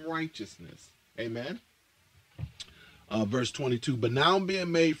from righteousness. Amen. Verse 22, but now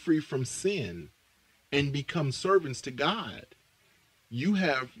being made free from sin and become servants to God, you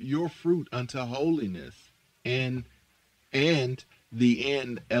have your fruit unto holiness and the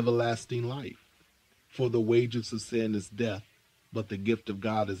end everlasting life. For the wages of sin is death, but the gift of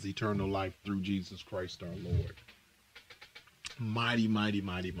God is eternal life through Jesus Christ our Lord. Mighty, mighty,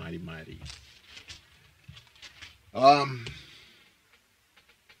 mighty, mighty, mighty. Um,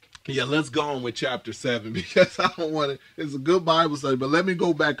 yeah, let's go on with chapter 7 because I don't want to. It's a good Bible study, but let me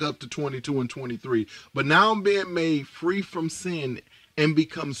go back up to 22 and 23. But now I'm being made free from sin and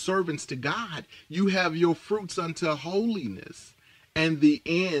become servants to God. You have your fruits unto holiness, and the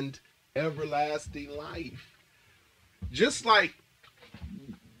end everlasting life. Just like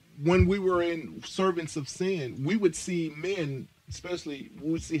when we were in servants of sin, we would see men, especially,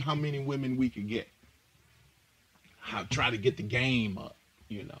 we would see how many women we could get. How try to get the game up,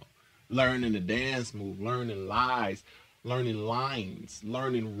 you know, learning the dance move, learning lies, learning lines,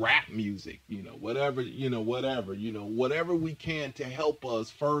 learning rap music, whatever we can to help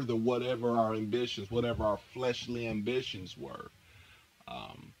us further whatever our ambitions, whatever our fleshly ambitions were.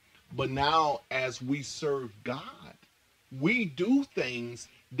 But now as we serve God, we do things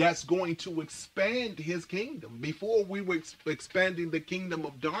that's going to expand his kingdom. Before we were expanding the kingdom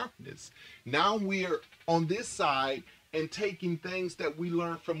of darkness. Now we're on this side and taking things that we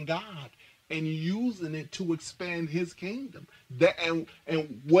learned from God and using it to expand his kingdom.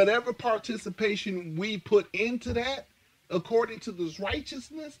 And whatever participation we put into that, according to this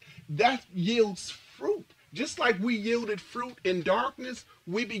righteousness, that yields fruit. Just like we yielded fruit in darkness,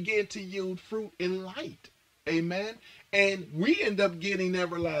 we begin to yield fruit in light. Amen. And we end up getting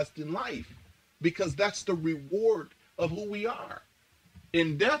everlasting life because that's the reward of who we are.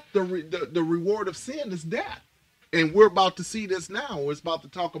 In death, the reward of sin is death. And we're about to see this now. We're about to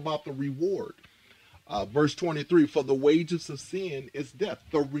talk about the reward. Verse 23, for the wages of sin is death.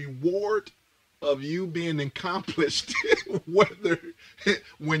 The reward of you being accomplished, whether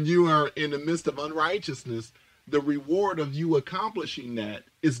when you are in the midst of unrighteousness, the reward of you accomplishing that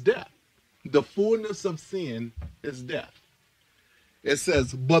is death. The fullness of sin is death. It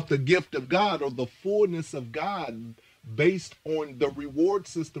says, but the gift of God, or the fullness of God, based on the reward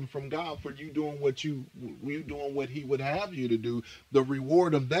system from God for you doing what He would have you to do, the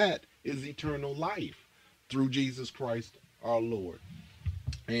reward of that is eternal life through Jesus Christ our Lord.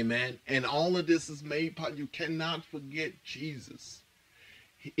 Amen. And all of this is made possible. You cannot forget Jesus.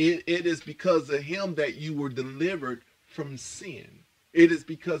 It is because of him that you were delivered from sin. It is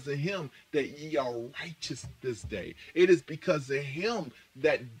because of him that ye are righteous this day. It is because of him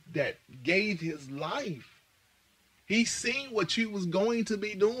that gave his life. He seen what you was going to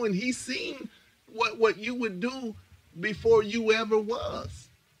be doing. He seen what you would do before you ever was.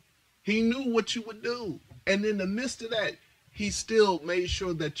 He knew what you would do. And in the midst of that, he still made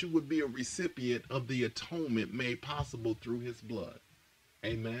sure that you would be a recipient of the atonement made possible through his blood.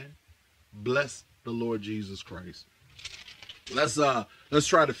 Amen. Bless the Lord Jesus Christ. Let's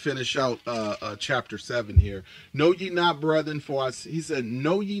try to finish out chapter 7 here. Know ye not, brethren, he said,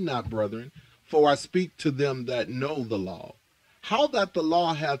 know ye not, brethren, for I speak to them that know the law, how that the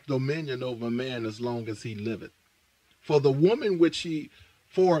law hath dominion over man as long as he liveth. For the woman which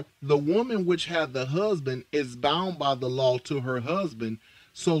hath the husband is bound by the law to her husband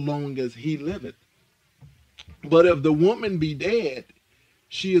so long as he liveth. But if the woman be dead,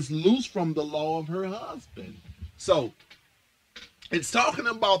 she is loose from the law of her husband. So it's talking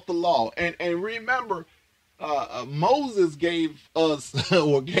about the law. And remember, Moses gave us,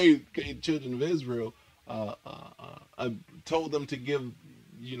 or gave children of Israel, told them to give,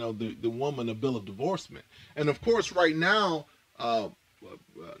 the woman a bill of divorcement. And of course, right now,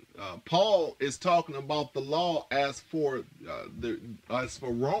 Paul is talking about the law as for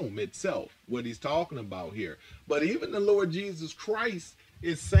Rome itself, what he's talking about here. But even the Lord Jesus Christ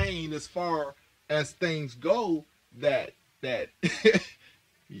is saying, as far as things go, that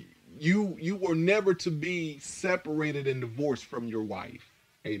you were never to be separated and divorced from your wife.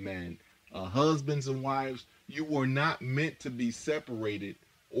 Amen. Husbands and wives, you were not meant to be separated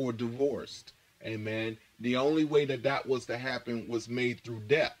or divorced. Amen. The only way that was to happen was made through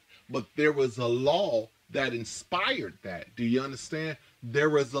death. But there was a law that inspired that. Do you understand? There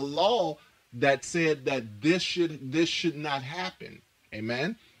was a law that said that this should not happen.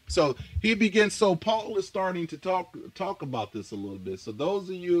 Amen. So Paul is starting to talk about this a little bit. So those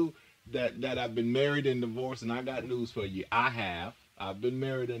of you that have been married and divorced, and I got news for you. I've been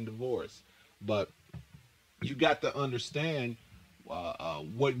married and divorced, but you got to understand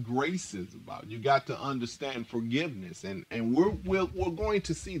what grace is about. You got to understand forgiveness, and we're going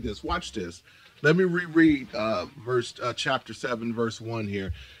to see this. Watch this. Let me reread chapter 7, verse 1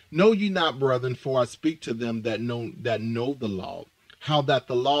 here. Know ye not, brethren, for I speak to them that know the law, how that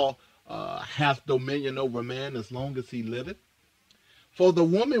the law hath dominion over man as long as he liveth. For the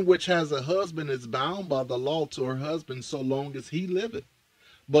woman which has a husband is bound by the law to her husband so long as he liveth.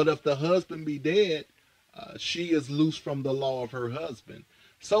 But if the husband be dead, she is loose from the law of her husband.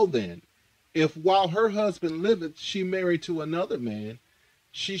 So then, If while her husband liveth she marry to another man,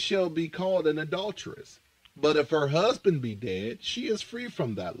 she shall be called an adulteress. But if her husband be dead, she is free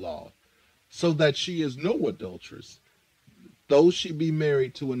from that law, so that she is no adulteress, though she be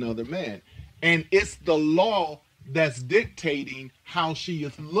married to another man. And it's the law that's dictating how she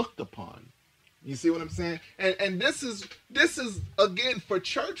is looked upon. You see what I'm saying? And this is again for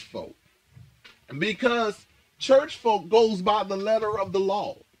church folk, because church folk goes by the letter of the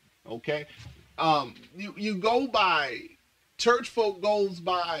law. Okay, you go by, church folk goes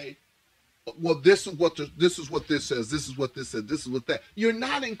by, well, this is what this says, this is what this says, this is what that. You're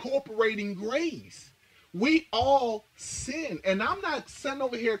not incorporating grace. We all sin, and I'm not sitting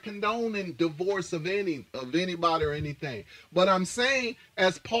over here condoning divorce of anybody or anything, but I'm saying,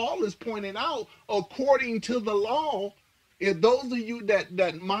 as Paul is pointing out, according to the law, if those of you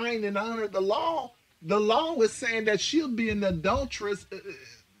that mind and honor the law is saying that she'll be an adulteress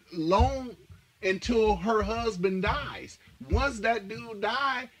long until her husband dies. Once that dude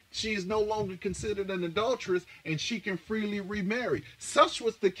dies, she is no longer considered an adulteress, and she can freely remarry. Such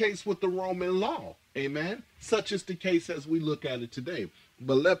was the case with the Roman law. Amen. Such is the case as we look at it today.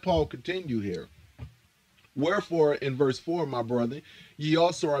 But let Paul continue here. Wherefore, in verse 4, my brother, ye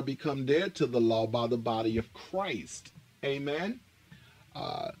also are become dead to the law by the body of Christ. Amen.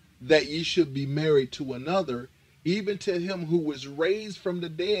 That ye should be married to another, even to him who was raised from the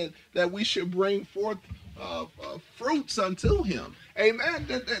dead, that we should bring forth fruits unto him. Amen.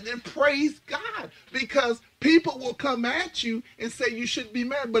 And praise God, because people will come at you and say you should be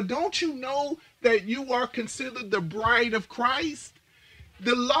married, but don't you know that you are considered the bride of Christ?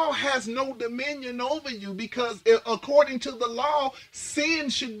 The law has no dominion over you, because according to the law, sin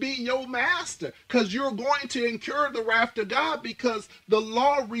should be your master, because you're going to incur the wrath of God, because the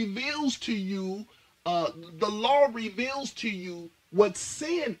law reveals to you what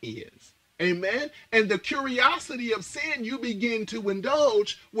sin is. Amen. And the curiosity of sin you begin to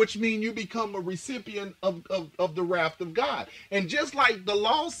indulge, which means you become a recipient of the wrath of God. And just like the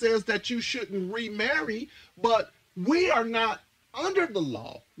law says that you shouldn't remarry, but we are not under the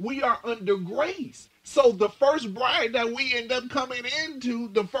law. We are under grace. So the first bride that we end up coming into,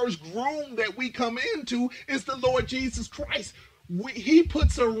 the first groom that we come into, is the Lord Jesus Christ. He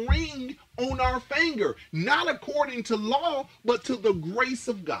puts a ring on our finger, not according to law, but to the grace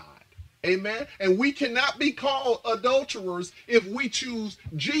of God. Amen. And we cannot be called adulterers if we choose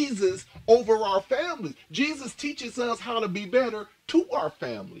Jesus over our families. Jesus teaches us how to be better to our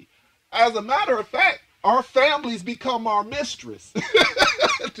family. As a matter of fact, our families become our mistress.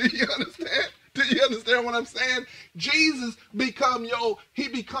 Do you understand? Do you understand what I'm saying? Jesus becomes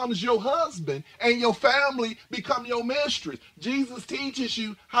your husband, and your family become your mistress. Jesus teaches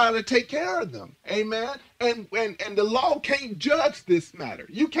you how to take care of them. Amen. And the law can't judge this matter.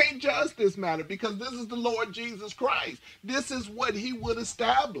 You can't judge this matter, because this is the Lord Jesus Christ. This is what he would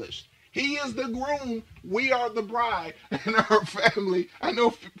establish. He is the groom, we are the bride, and our family, I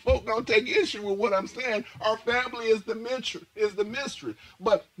know folk don't take issue with what I'm saying, our family is the mistress.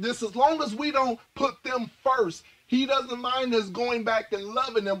 But this, as long as we don't put them first, he doesn't mind us going back and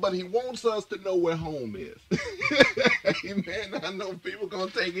loving them, but he wants us to know where home is. Amen. I know people going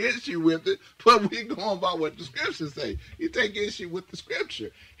to take issue with it, but we're going by what the scriptures say. You take issue with the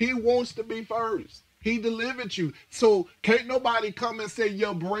scripture. He wants to be first. He delivered you. So can't nobody come and say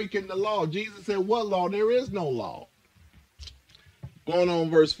you're breaking the law. Jesus said, what law? There is no law. Going on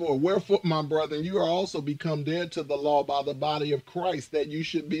verse 4. Wherefore, my brethren, you are also become dead to the law by the body of Christ, that you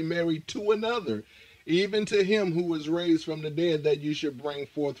should be married to another, even to him who was raised from the dead, that you should bring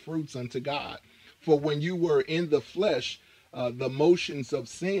forth fruits unto God. For when you were in the flesh, the motions of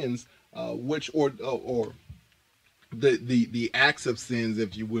sins, the acts of sins,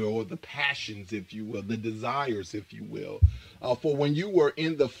 if you will, or the passions, if you will, the desires, if you will. For when you were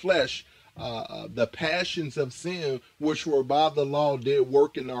in the flesh, the passions of sin, which were by the law, did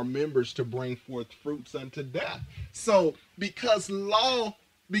work in our members to bring forth fruits unto death. So because the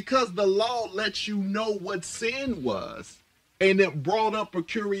law lets you know what sin was, and it brought up a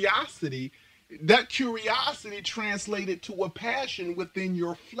curiosity, that curiosity translated to a passion within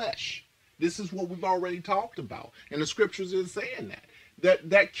your flesh. This is what we've already talked about. And the scriptures is saying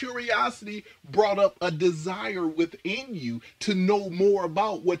that curiosity brought up a desire within you to know more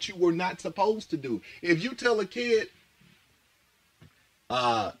about what you were not supposed to do. If you tell a kid,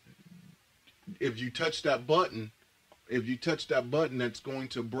 if you touch that button, that's going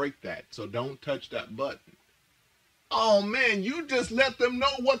to break that. So don't touch that button. Oh man, you just let them know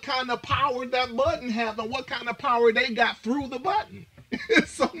what kind of power that button has and what kind of power they got through the button.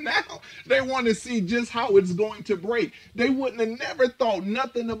 So now they want to see just how it's going to break. They wouldn't have never thought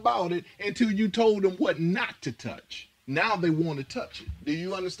nothing about it until you told them what not to touch. Now they want to touch it. Do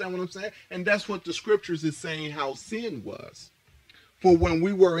you understand what I'm saying? And that's what the scriptures is saying how sin was. For when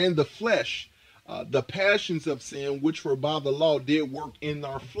we were in the flesh, the passions of sin, which were by the law, did work in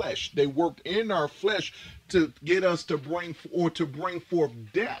our flesh. They worked in our flesh to get us to bring forth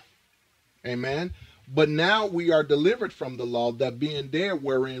death. Amen. But now we are delivered from the law, that being dead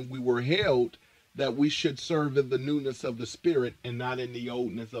wherein we were held, that we should serve in the newness of the Spirit and not in the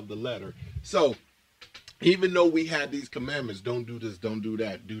oldness of the letter. So even though we had these commandments, don't do this, don't do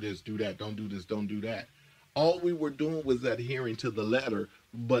that, do this, do that, don't do this, don't do that, all we were doing was adhering to the letter.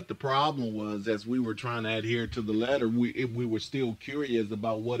 But the problem was, as we were trying to adhere to the letter, we were still curious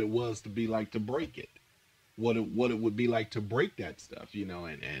about what it was to be like to break it, what it would be like to break that stuff, you know,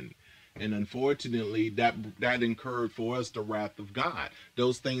 and unfortunately that incurred for us the wrath of God.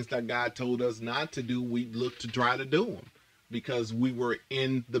 Those things that God told us not to do, we looked to try to do them because we were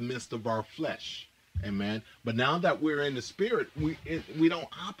in the midst of our flesh. Amen. But now that we're in the Spirit, we don't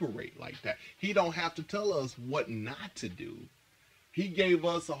operate like that. He don't have to tell us what not to do. He gave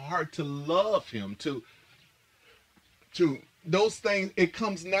us a heart to love him, to those things. It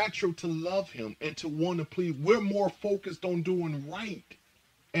comes natural to love him and to want to please. We're more focused on doing right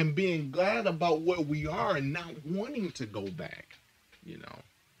and being glad about where we are and not wanting to go back, you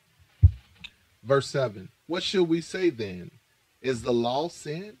know. Verse 7. What shall we say then? Is the law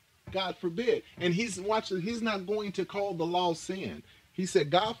sin? God forbid. And he's not going to call the law sin. He said,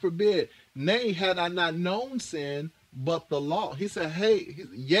 God forbid. Nay, had I not known sin, but the law. He said,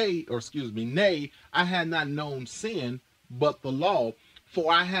 nay, I had not known sin, but the law.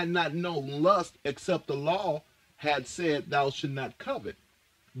 For I had not known lust, except the law had said, thou should not covet.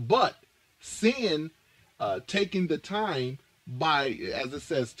 But sin, taking the time by, as it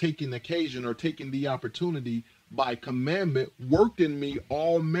says, taking occasion or taking the opportunity by commandment, worked in me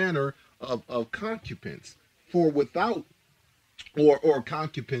all manner of concupence. For without, or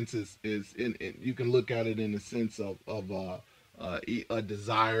concupence is in you can look at it in the sense of a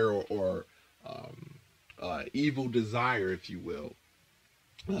desire or evil desire, if you will.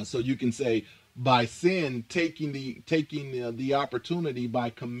 So you can say by sin, taking the opportunity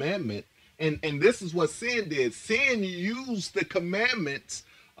by commandment, and this is what sin did. Sin used the commandments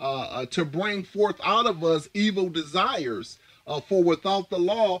to bring forth out of us evil desires. For without the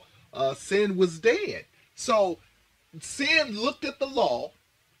law, sin was dead. So sin looked at the law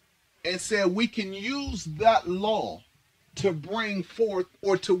and said, we can use that law to bring forth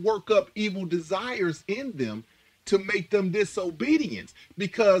or to work up evil desires in them to make them disobedience,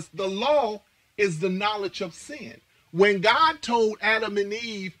 because the law is the knowledge of sin. When God told Adam and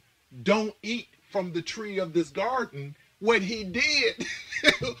Eve, don't eat from the tree of this garden, what he did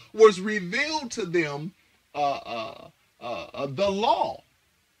was revealed to them the law.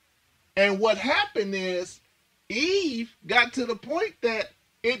 And what happened is Eve got to the point that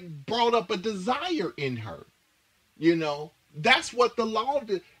it brought up a desire in her. You know, that's what the law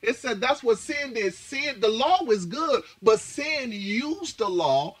did. It said that's what sin did. Sin, the law was good, but sin used the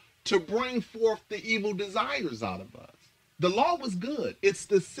law to bring forth the evil desires out of us. The law was good. It's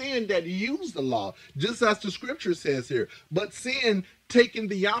the sin that used the law, just as the scripture says here. But sin, taking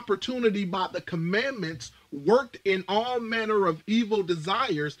the opportunity by the commandments, worked in all manner of evil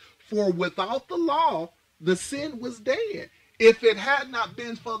desires. For without the law, the sin was dead. If it had not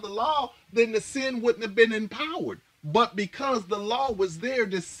been for the law, then the sin wouldn't have been empowered. But because the law was there,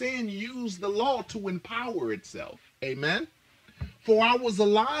 the sin used the law to empower itself. Amen. For I was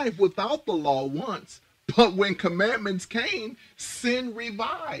alive without the law once, but when commandments came, sin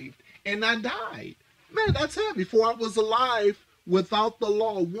revived and I died. Man, that's heavy. For I was alive without the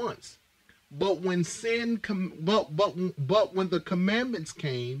law once, but when but when the commandments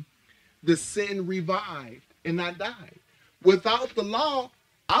came, the sin revived and I died. Without the law,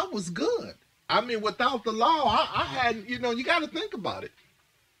 I was good. I mean, without the law, I had, you know, you got to think about it.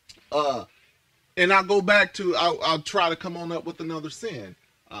 And I'll go back to, I'll try to come on up with another sin.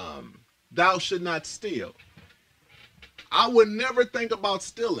 Thou should not steal. I would never think about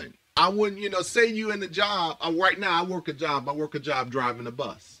stealing. I wouldn't, you know, say you in the job. Right now, I work a job driving a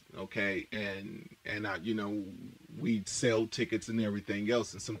bus. Okay. And I, you know, we sell tickets and everything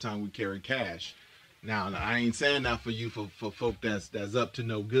else. And sometimes we carry cash. Now, I ain't saying that for you, for folk that's up to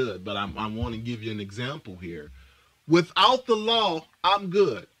no good, but I want to give you an example here. Without the law, I'm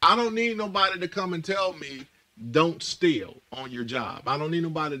good. I don't need nobody to come and tell me don't steal on your job. I don't need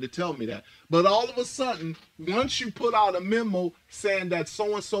nobody to tell me that. But all of a sudden, once you put out a memo saying that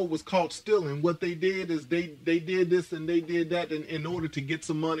so-and-so was caught stealing, what they did is they did this and they did that in order to get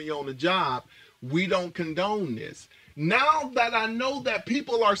some money on the job. We don't condone this. Now that I know that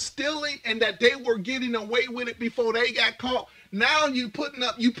people are stealing and that they were getting away with it before they got caught, now you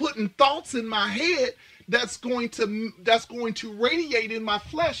putting thoughts in my head that's going to radiate in my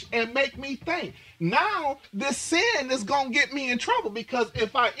flesh and make me think. Now this sin is going to get me in trouble, because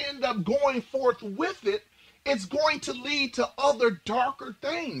if I end up going forth with it, it's going to lead to other darker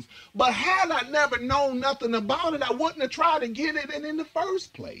things. But had I never known nothing about it, I wouldn't have tried to get it in the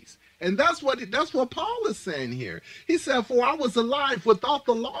first place. And that's what Paul is saying here. He said, for I was alive without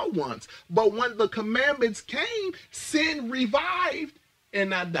the law once, but when the commandments came, sin revived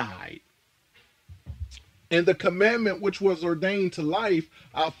and I died. And the commandment which was ordained to life,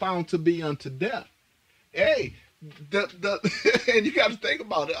 I found to be unto death. Hey, and you got to think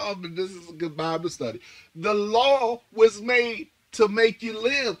about it. Oh, but this is a good Bible study. The law was made to make you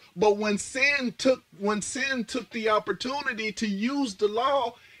live, but when sin took the opportunity to use the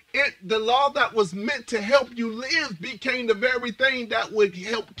law, the law that was meant to help you live became the very thing that would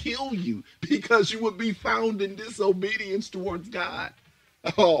help kill you, because you would be found in disobedience towards God.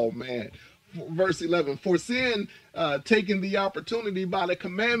 Oh man. Verse 11, for sin, taking the opportunity by the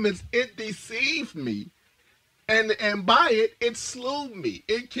commandments, it deceived me. And by it, it slew me.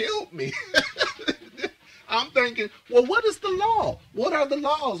 It killed me. I'm thinking, well, what is the law? What are the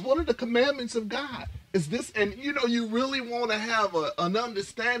laws? What are the commandments of God? Is this, and you really want to have an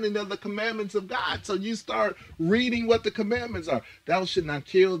understanding of the commandments of God. So you start reading what the commandments are. Thou should not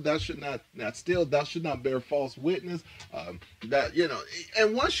kill, thou should not steal, thou should not bear false witness.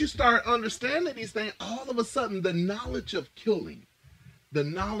 And once you start understanding these things, all of a sudden the knowledge of killing, the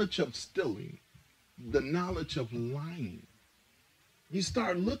knowledge of stealing, the knowledge of lying, you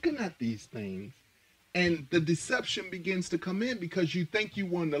start looking at these things and the deception begins to come in, because you think you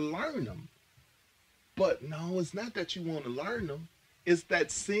want to learn them. But no, it's not that you want to learn them. It's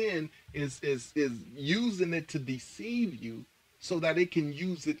that sin is using it to deceive you so that it can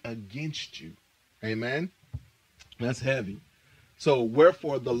use it against you. Amen? That's heavy. So,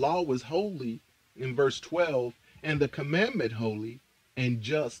 wherefore the law was holy, in verse 12, and the commandment holy and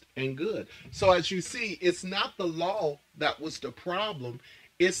just and good. So as you see, it's not the law that was the problem.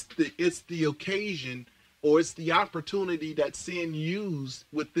 It's the occasion, or it's the opportunity that sin used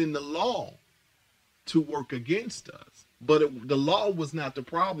within the law to work against us. But the law was not the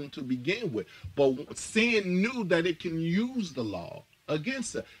problem to begin with. But sin knew that it can use the law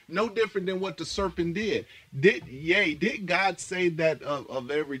against us. No different than what the serpent did. Did God say that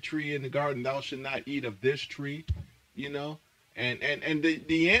of every tree in the garden, thou shalt not eat of this tree? And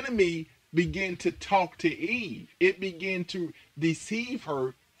the enemy began to talk to Eve. It began to deceive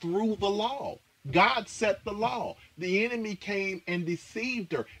her through the law. God set the law. The enemy came and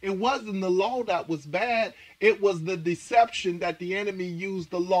deceived her. It wasn't the law that was bad. It was the deception that the enemy used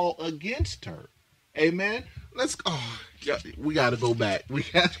the law against her. Amen. We got to go back.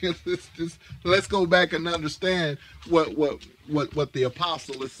 Let's go back and understand what the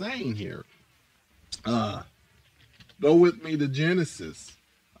apostle is saying here. Go with me to Genesis.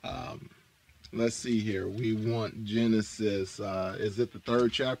 Let's see here. We want Genesis. Is it the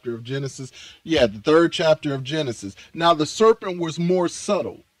 3rd chapter of Genesis? Yeah, the 3rd chapter of Genesis. Now the serpent was more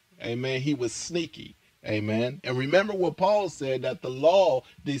subtle. Amen. He was sneaky. Amen. And remember what Paul said, that the law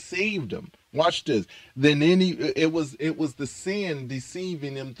deceived him. Watch this. It was the sin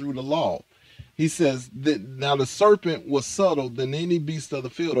deceiving him through the law. He says that now the serpent was subtle than any beast of the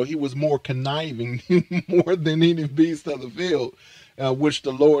field, or he was more conniving more than any beast of the field, which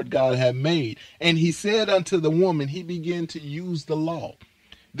the Lord God had made. And he said unto the woman, he began to use the law.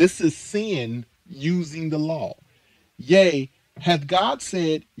 This is sin using the law. Yea, hath God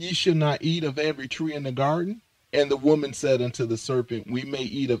said, ye shall not eat of every tree in the garden? And the woman said unto the serpent, we may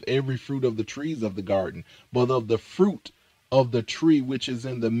eat of every fruit of the trees of the garden, but of the fruit of the tree which is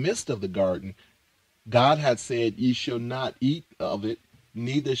in the midst of the garden, God hath said, ye shall not eat of it,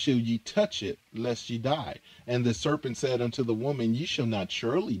 neither shall ye touch it, lest ye die. And the serpent said unto the woman, ye shall not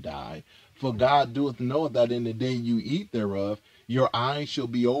surely die, for God doeth know that in the day you eat thereof, your eyes shall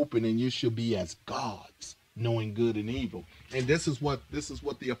be open, and you shall be as gods, knowing good and evil. And this is what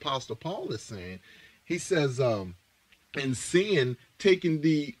the apostle Paul is saying. He says, and sin, taking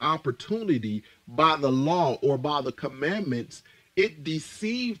the opportunity by the law or by the commandments, it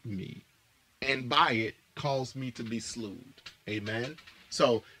deceived me, and by it caused me to be slewed. Amen.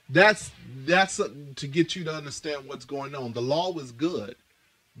 So that's to get you to understand what's going on. The law was good,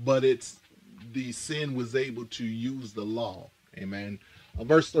 but it's the sin was able to use the law. Amen.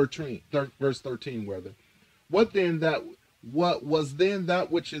 Verse 13, verse 13 rather. What was then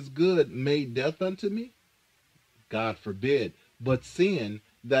that which is good made death unto me? God forbid. But sin,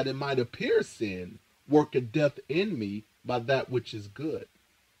 that it might appear sin, worketh death in me by that which is good.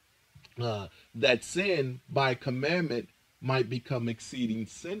 That sin by commandment might become exceeding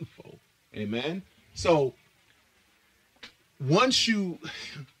sinful. Amen. So once you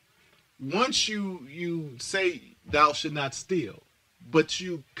say thou should not steal, but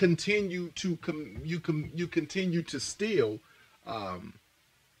you continue to continue to steal,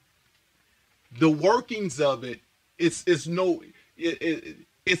 the workings of it's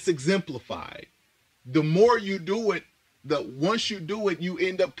exemplified. The more you do it, once you do it, you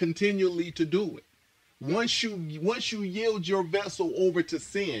end up continually to do it. Once you yield your vessel over to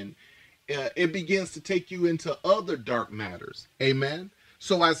sin, it begins to take you into other dark matters. Amen.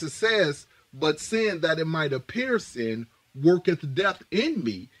 So as it says, but sin, that it might appear sin, worketh death in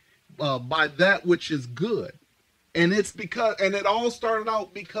me by that which is good. And it all started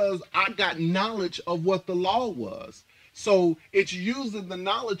out because I got knowledge of what the law was. So it's using the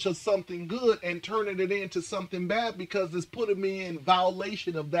knowledge of something good and turning it into something bad because it's putting me in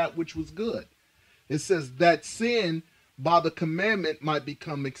violation of that which was good. It says that sin by the commandment might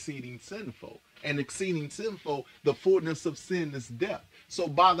become exceeding sinful. And exceeding sinful, the fullness of sin is death. So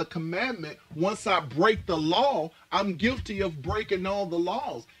by the commandment, once I break the law, I'm guilty of breaking all the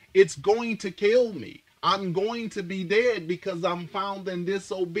laws. It's going to kill me. I'm going to be dead because I'm found in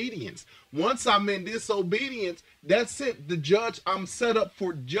disobedience. Once I'm in disobedience, that's it. I'm set up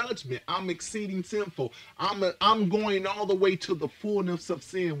for judgment. I'm exceeding sinful. I'm going all the way to the fullness of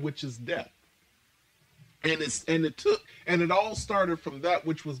sin, which is death. And it all started from that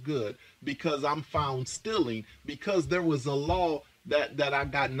which was good, because I'm found stealing, because there was a law that I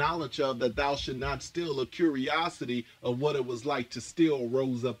got knowledge of, that thou should not steal. A curiosity of what it was like to steal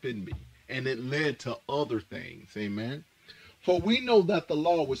rose up in me, and it led to other things. Amen. For we know that the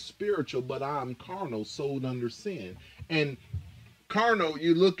law was spiritual, but I am carnal, sold under sin. And carnal,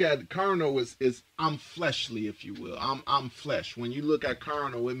 you look at carnal is I'm fleshly, if you will. I'm flesh. When you look at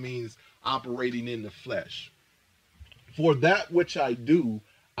carnal, it means operating in the flesh. For that which I do,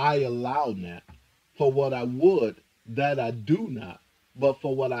 I allow not. For what I would, that I do not. But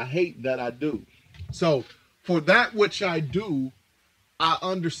for what I hate, that I do. So, for that which I do, I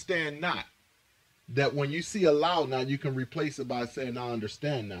understand not. That when you see allow not, you can replace it by saying I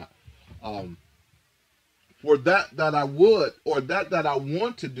understand not. For that I would, or that I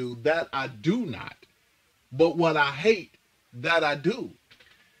want to do, that I do not. But what I hate, that I do.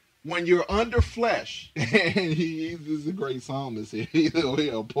 When you're under flesh, and he's a great psalmist here, he's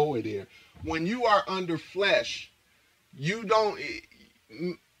a poet here. When you are under flesh,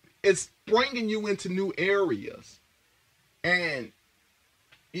 it's bringing you into new areas. And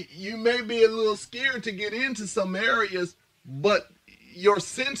you may be a little scared to get into some areas, but your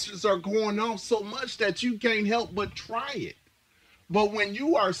senses are going off so much that you can't help but try it. But when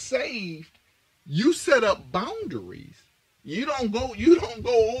you are saved, you set up boundaries. You don't go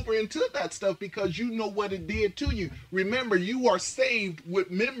over into that stuff because you know what it did to you. Remember, you are saved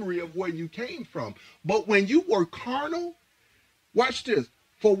with memory of where you came from. But when you were carnal, watch this.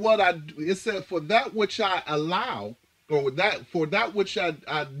 It said, for that which I allow, or for that which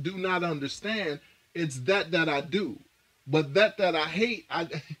I do not understand, it's that I do. But that I hate,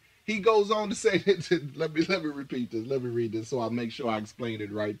 he goes on to say, let me repeat this. Let me read this so I'll make sure I explain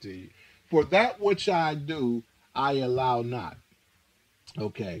it right to you. For that which I do, I allow not.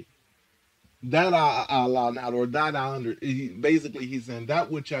 Okay. That I allow not, or that basically he's saying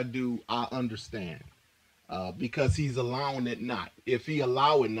that which I do, I understand. Because he's allowing it not. If he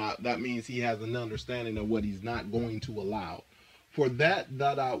allow it not, that means he has an understanding of what he's not going to allow. For that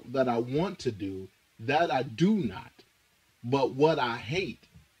I want to do, that I do not. But what I hate,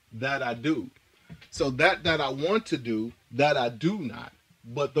 that I do. So that I want to do, that I do not.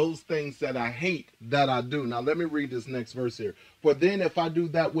 But those things that I hate, that I do. Now let me read this next verse here. For then if I do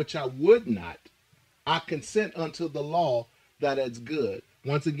that which I would not, I consent unto the law that it's good.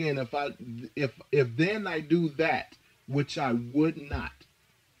 Once again, if then I do that which I would not,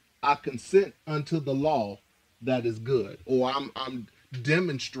 I consent unto the law that is good. Or I'm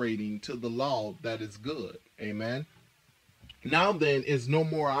demonstrating to the law that is good. Amen. Now then is no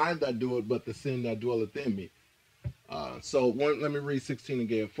more I that do it, but the sin that dwelleth in me. Let me read 16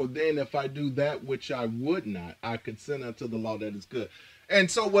 again. For then if I do that which I would not, I consent unto the law that is good.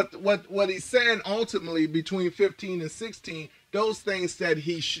 And so what he's saying ultimately between 15 and 16, those things that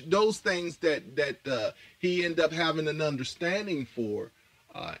he end up having an understanding for,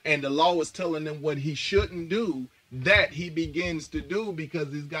 And the law is telling him what he shouldn't do, that he begins to do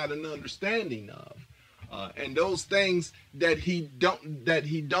because he's got an understanding of. And those things that he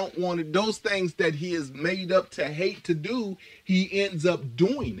don't want to, those things that he is made up to hate to do, he ends up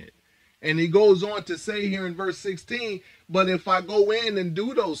doing it. And he goes on to say here in verse 16, but if I go in and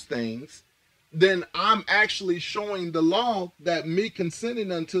do those things, then I'm actually showing the law that me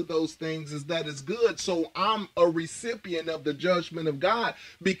consenting unto those things is that it's good. So I'm a recipient of the judgment of God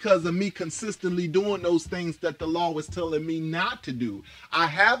because of me consistently doing those things that the law is telling me not to do. I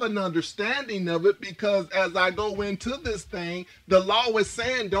have an understanding of it because as I go into this thing, the law is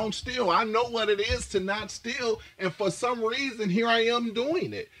saying don't steal. I know what it is to not steal, and for some reason here I am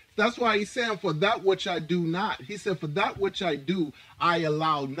doing it. That's why he's saying for that which I do not. He said for that which I do, I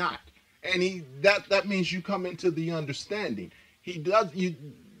allow not. And that means you come into the understanding.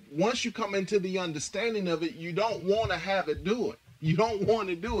 Once you come into the understanding of it, you don't want to have it do it. You don't want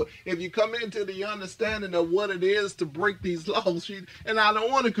to do it. If you come into the understanding of what it is to break these laws, and I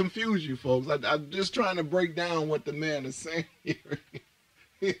don't want to confuse you folks. I'm just trying to break down what the man is saying here.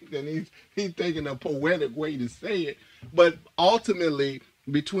 And he's taking a poetic way to say it. But ultimately,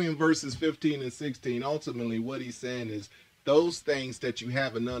 between verses 15 and 16, ultimately what he's saying is, those things that you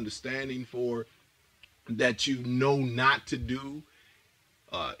have an understanding for, that you know not to do,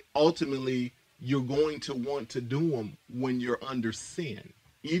 ultimately you're going to want to do them when you're under sin.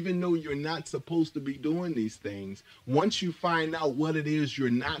 Even though you're not supposed to be doing these things, once you find out what it is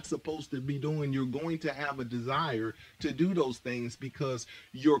you're not supposed to be doing, you're going to have a desire to do those things because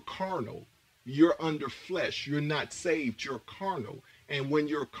you're carnal. You're under flesh. You're not saved. You're carnal. And when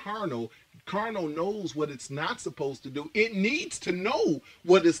you're carnal knows what it's not supposed to do. It needs to know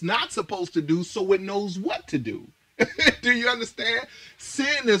what it's not supposed to do so it knows what to do. Do you understand?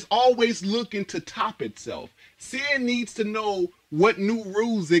 Sin is always looking to top itself. Sin needs to know what new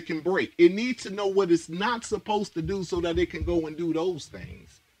rules it can break. It needs to know what it's not supposed to do so that it can go and do those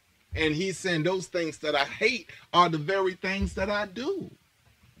things. And he's saying those things that I hate are the very things that I do.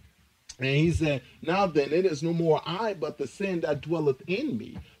 And he said, now then, it is no more I, but the sin that dwelleth in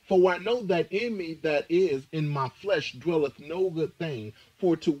me. For I know that in me, that is, in my flesh, dwelleth no good thing.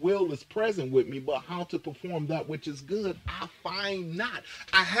 For to will is present with me, but how to perform that which is good, I find not.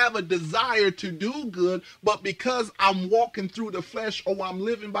 I have a desire to do good, but because I'm walking through the flesh, or I'm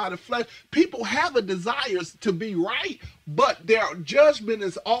living by the flesh, people have a desire to be right, but their judgment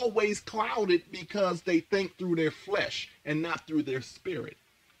is always clouded because they think through their flesh and not through their spirit.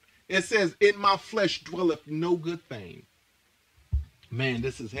 It says, in my flesh dwelleth no good thing. Man,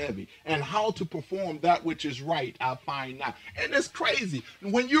 this is heavy. And how to perform that which is right, I find not. And it's crazy.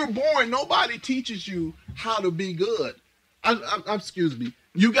 When you're born, nobody teaches you how to be good. Excuse me.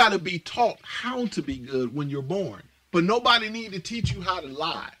 You got to be taught how to be good when you're born. But nobody need to teach you how to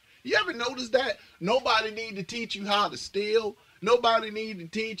lie. You ever notice that? Nobody need to teach you how to steal. Nobody need to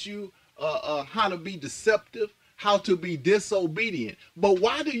teach you how to be deceptive, how to be disobedient. But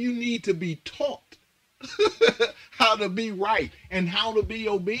why do you need to be taught how to be right and how to be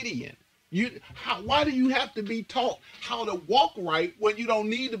obedient? Why do you have to be taught how to walk right when you don't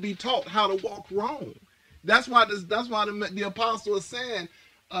need to be taught how to walk wrong? That's why the apostle is saying,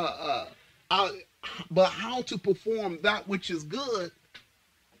 but how to perform that which is good,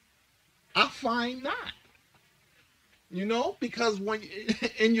 I find not. You know, because when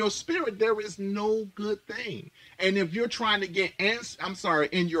in your spirit there is no good thing, and if you're trying to get answers,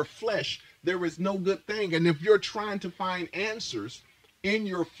 in your flesh there is no good thing, and if you're trying to find answers in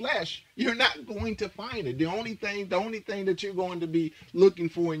your flesh, you're not going to find it. The only thing that you're going to be looking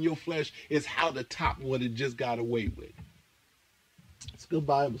for in your flesh is how to top what it just got away with. It's a good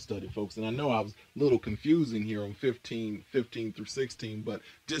Bible study, folks, and I know I was a little confusing here on 15 through 16, but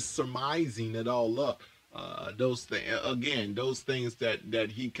just surmising it all up. Those things that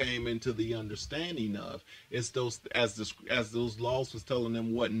he came into the understanding of, it's those, as those laws was telling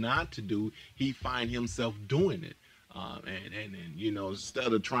them what not to do, he find himself doing it, and you know,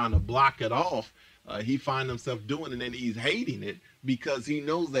 instead of trying to block it off, he find himself doing it, and he's hating it because he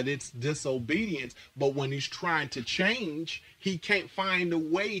knows that it's disobedience. But when he's trying to change, he can't find a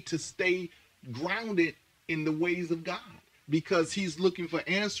way to stay grounded in the ways of God, because he's looking for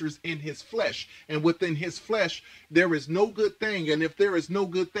answers in his flesh, and within his flesh there is no good thing. And if there is no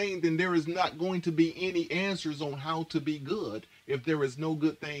good thing, then there is not going to be any answers on how to be good. If there is no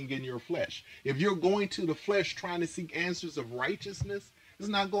good thing in your flesh, if you're going to the flesh trying to seek answers of righteousness, it's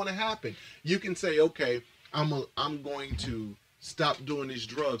not going to happen. You can say, okay, I'm going to stop doing these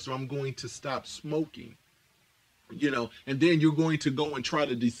drugs, or I'm going to stop smoking, you know, and then you're going to go and try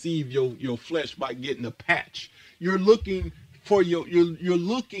to deceive your flesh by getting a patch. You're looking for you're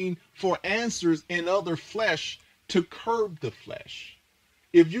looking for answers in other flesh to curb the flesh.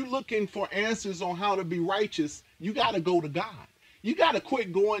 If you're looking for answers on how to be righteous, you got to go to God. You got to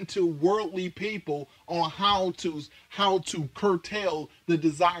quit going to worldly people on how to curtail the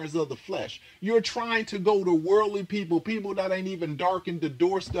desires of the flesh. You're trying to go to worldly people that ain't even darkened the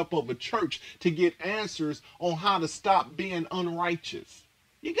doorstep of a church, to get answers on how to stop being unrighteous.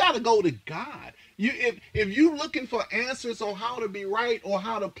 You got to go to God. If you're looking for answers on how to be right or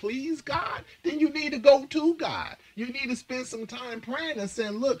how to please God, then you need to go to God. You need to spend some time praying and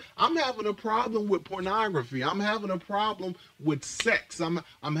saying, look, I'm having a problem with pornography. I'm having a problem with sex. I'm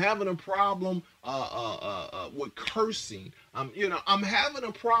having a problem with cursing. I'm having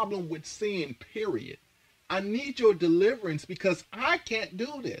a problem with sin, period. I need your deliverance because I can't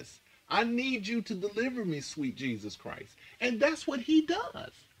do this. I need you to deliver me, sweet Jesus Christ. And that's what he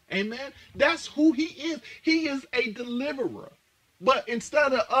does. Amen. That's who he is. He is a deliverer. But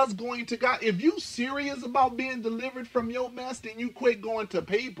instead of us going to God, if you serious about being delivered from your mess, then you quit going to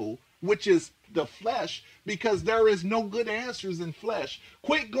people, which is the flesh, because there is no good answers in flesh.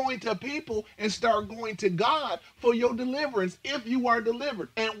 Quit going to people and start going to God for your deliverance if you are delivered.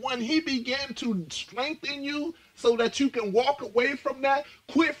 And when he began to strengthen you so that you can walk away from that,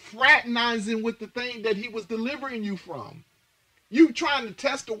 quit fraternizing with the thing that he was delivering you from. You trying to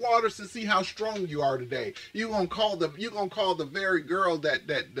test the waters to see how strong you are today. You're gonna call the very girl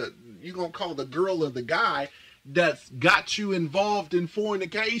you're gonna call the girl or the guy that's got you involved in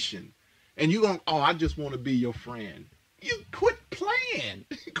fornication. And you're gonna, I just want to be your friend. You quit playing.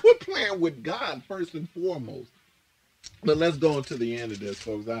 Quit playing with God first and foremost. But let's go on to the end of this,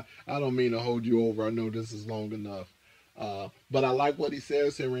 folks. I don't mean to hold you over. I know this is long enough. But I like what he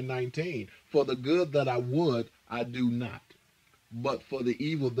says here in 19. For the good that I would, I do not. But for the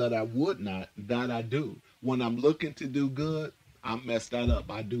evil that I would not, that I do. When I'm looking to do good, I mess that up.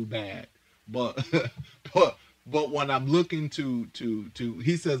 I do bad. But when I'm looking to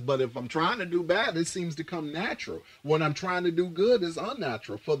he says, but if I'm trying to do bad, it seems to come natural. When I'm trying to do good, it's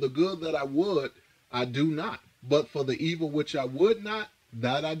unnatural. For the good that I would, I do not. But for the evil which I would not,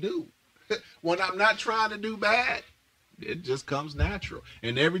 that I do. When I'm not trying to do bad, it just comes natural.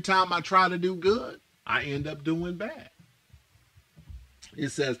 And every time I try to do good, I end up doing bad. It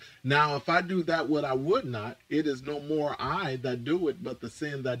says, now if I do that what I would not, it is no more I that do it, but the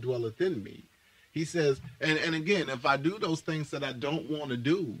sin that dwelleth in me. He says, and again, if I do those things that I don't want to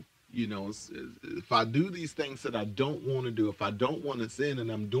do, if I do these things that I don't want to do, if I don't want to sin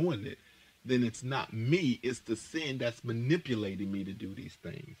and I'm doing it, then it's not me, it's the sin that's manipulating me to do these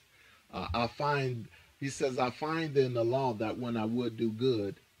things. He says, I find in the law that when I would do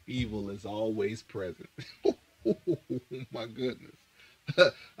good, evil is always present. Oh my goodness.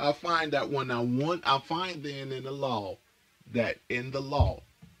 I find that I find then in the law, that in the law,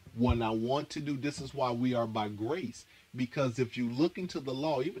 when I want to do, this is why we are by grace. Because if you look into the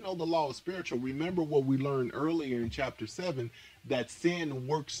law, even though the law is spiritual, remember what we learned earlier in chapter 7, that sin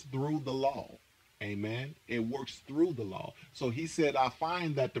works through the law. Amen. It works through the law. So he said, I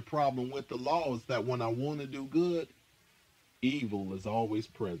find that the problem with the law is that when I want to do good, evil is always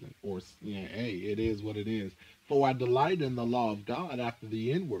present. Or, hey, it is what it is. For I delight in the law of God after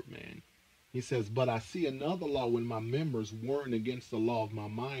the inward man. He says, but I see another law in my members, warring against the law of my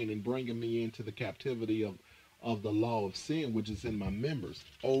mind and bringing me into the captivity of the law of sin, which is in my members.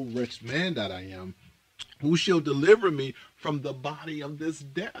 O wretched man that I am, who shall deliver me from the body of this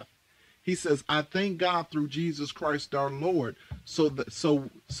death? He says, I thank God through Jesus Christ our Lord. So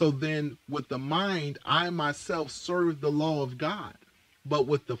then with the mind, I myself serve the law of God, but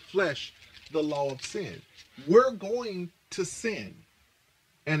with the flesh, the law of sin. We're going to sin.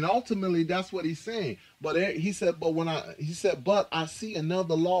 And ultimately, that's what he's saying. But he said, but I see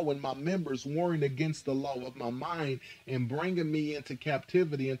another law in my members, warring against the law of my mind and bringing me into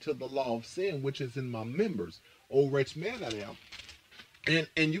captivity into the law of sin, which is in my members. O wretched man I am.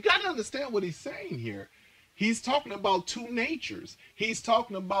 And you got to understand what he's saying here. He's talking about two natures. He's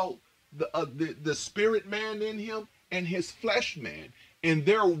talking about the spirit man in him and his flesh man. And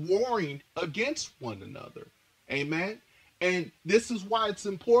they're warring against one another. Amen. And this is why it's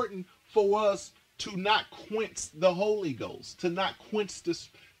important for us to not quench the Holy Ghost, to not quench this,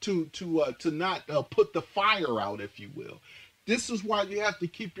 to not put the fire out, if you will. This is why you have to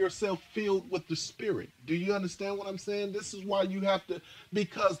keep yourself filled with the Spirit. Do you understand what I'm saying? This is why you have to,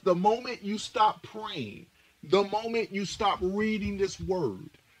 because the moment you stop praying, the moment you stop reading this word,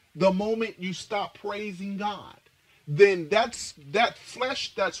 the moment you stop praising God, then that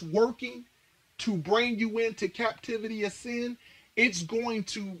flesh that's working to bring you into captivity of sin, it's going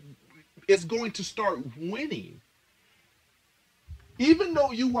to start winning. Even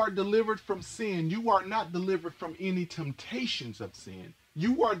though you are delivered from sin, you are not delivered from any temptations of sin.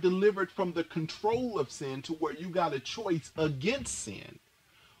 You are delivered from the control of sin to where you got a choice against sin.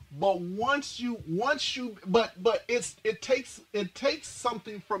 But it takes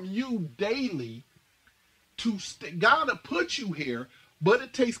something from you daily to God to put you here, but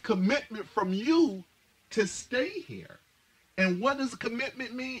it takes commitment from you to stay here. And what does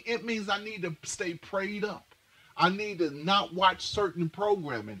commitment mean? It means I need to stay prayed up. I need to not watch certain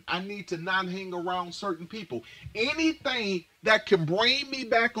programming. I need to not hang around certain people. Anything that can bring me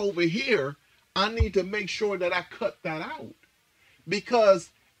back over here, I need to make sure that I cut that out. Because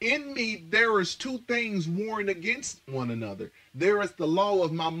in me, there is two things warring against one another. There is the law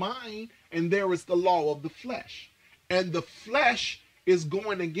of my mind, and there is the law of the flesh. And the flesh is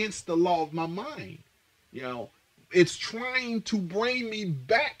going against the law of my mind. You know, it's trying to bring me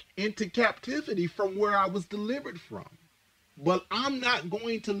back into captivity from where I was delivered from. But I'm not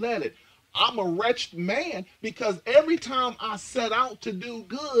going to let it. I'm a wretched man, because every time I set out to do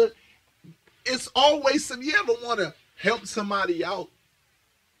good, it's always some, you ever want to help somebody out,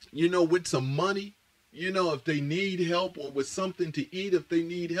 you know, with some money, you know, if they need help, or with something to eat if they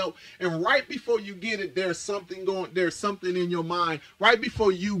need help. And right before you get it, there's something in your mind. Right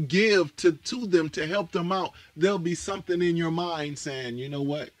before you give to them to help them out, there'll be something in your mind saying, you know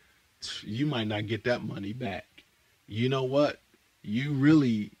what, you might not get that money back. You know what,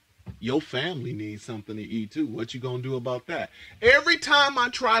 your family needs something to eat too. What you gonna do about that? Every time I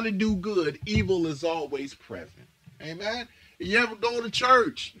try to do good, evil is always present. Amen. You ever go to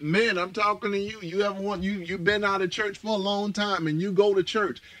church? Man, I'm talking to you. You've been out of church for a long time, and you go to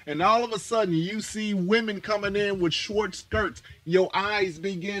church, and all of a sudden you see women coming in with short skirts. Your eyes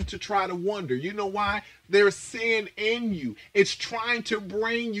begin to try to wonder. You know why? There's sin in you. It's trying to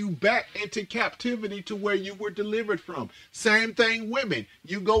bring you back into captivity to where you were delivered from. Same thing, women.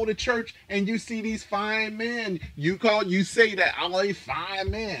 You go to church and you see these fine men. You say that, oh, they fine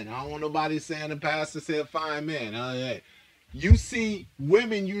men. I don't want nobody saying the pastor said fine men. Hey. You see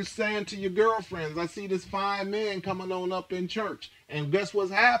women, you're saying to your girlfriends, I see this fine man coming on up in church. And guess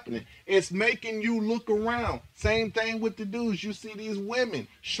what's happening? It's making you look around. Same thing with the dudes. You see these women,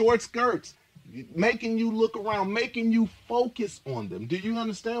 short skirts, making you look around, making you focus on them. Do you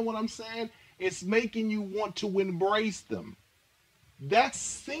understand what I'm saying? It's making you want to embrace them. That's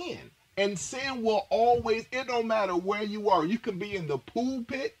sin. And sin will always, it don't matter where you are. You can be in the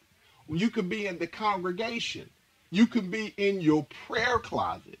pulpit, you can be in the congregation. You can be in your prayer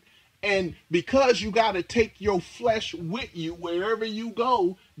closet. And because you got to take your flesh with you wherever you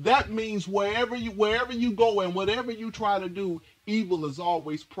go, that means wherever you go and whatever you try to do, evil is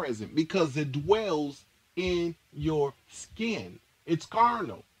always present, because it dwells in your skin. It's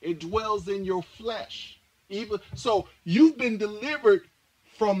carnal. It dwells in your flesh. So you've been delivered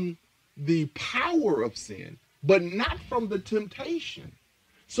from the power of sin, but not from the temptation.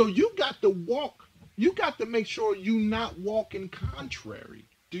 So you got to walk. You got to make sure you not walking contrary.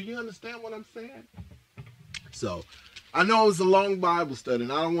 Do you understand what I'm saying? So, I know it's a long Bible study,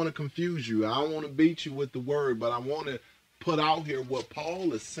 and I don't want to confuse you. I don't want to beat you with the word, but I want to put out here what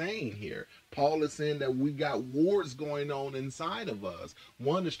Paul is saying here. Paul is saying that we got wars going on inside of us.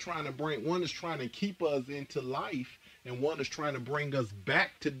 One is trying to keep us into life, and one is trying to bring us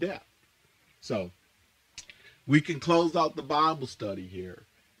back to death. So, we can close out the Bible study here.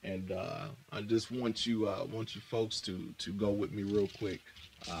 And I just want you folks to go with me real quick.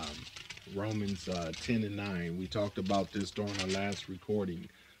 Romans 10 and 9. We talked about this during our last recording.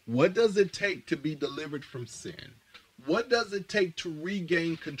 What does it take to be delivered from sin? What does it take to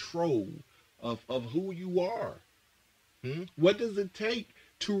regain control of who you are? What does it take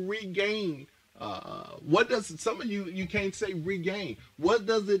to regain? Some of you can't say regain. What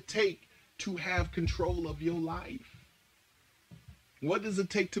does it take to have control of your life? What does it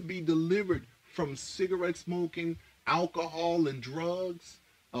take to be delivered from cigarette smoking, alcohol and drugs,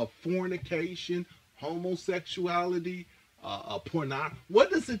 fornication, homosexuality, pornography? What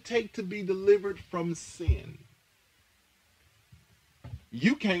does it take to be delivered from sin?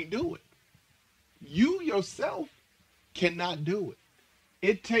 You can't do it. You yourself cannot do it.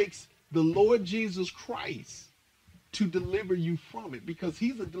 It takes the Lord Jesus Christ to deliver you from it, because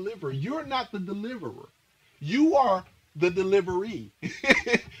he's a deliverer. You're not the deliverer. You are the deliveree.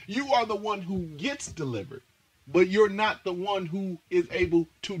 You are the one who gets delivered, but you're not the one who is able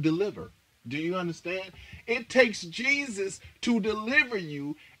to deliver. Do you understand? It takes Jesus to deliver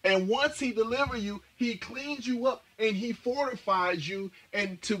you, and once he delivers you, he cleans you up and he fortifies you,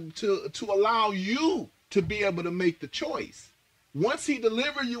 and to allow you to be able to make the choice. Once he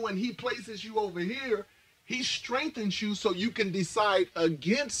delivers you and he places you over here, He strengthens you so you can decide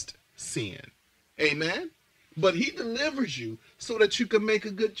against sin. Amen. But he delivers you so that you can make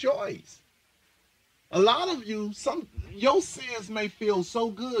a good choice. A lot of you, your sins may feel so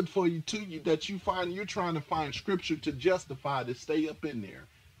good for you that you're trying to find scripture to justify to stay up in there.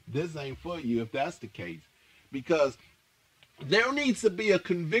 This ain't for you if that's the case. Because there needs to be a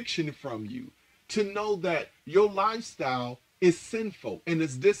conviction from you to know that your lifestyle is sinful and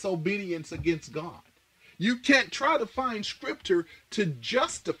it's disobedience against God. You can't try to find scripture to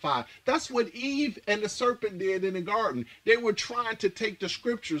justify. That's what Eve and the serpent did in the garden. They were trying to take the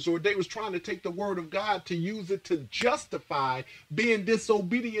scriptures, or they was trying to take the word of God to use it to justify being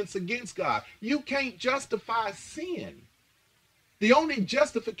disobedience against God. You can't justify sin. The only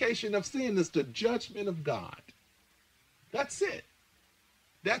justification of sin is the judgment of God. That's it.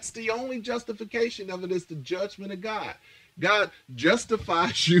 That's the only justification of it, is the judgment of God. God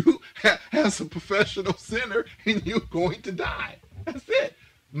justifies you as a professional sinner, and you're going to die. That's it.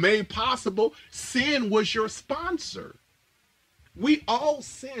 Made possible. Sin was your sponsor. We all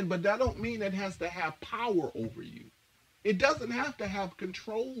sin, but that don't mean it has to have power over you. It doesn't have to have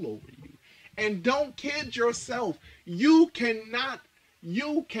control over you. And don't kid yourself. You cannot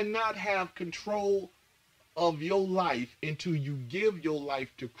have control of your life until you give your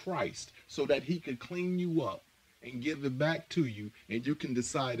life to Christ so that he can clean you up and give it back to you, and you can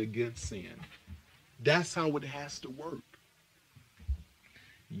decide against sin. That's how it has to work.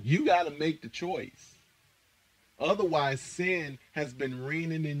 You got to make the choice. Otherwise, sin has been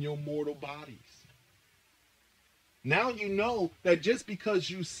reigning in your mortal bodies. Now you know that just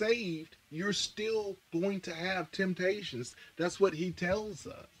because you saved, you're still going to have temptations. That's what he tells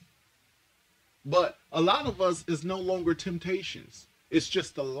us. But a lot of us is no longer temptations. It's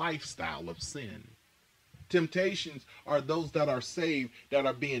just the lifestyle of sin. Temptations are those that are saved, that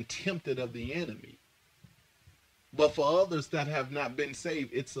are being tempted of the enemy. But for others that have not been saved,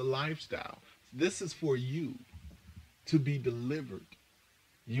 it's a lifestyle. This is for you to be delivered.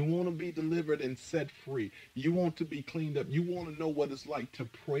 You want to be delivered and set free. You want to be cleaned up. You want to know what it's like to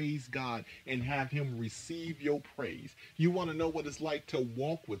praise God and have him receive your praise. You want to know what it's like to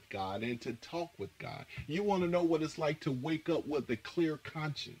walk with God and to talk with God. You want to know what it's like to wake up with a clear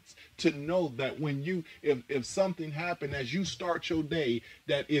conscience, to know that when if something happened as you start your day,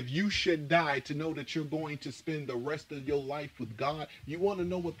 that if you should die, to know that you're going to spend the rest of your life with God. You want to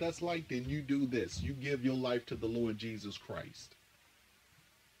know what that's like? Then you do this. You give your life to the Lord Jesus Christ.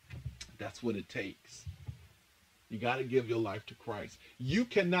 That's what it takes. You got to give your life to Christ. You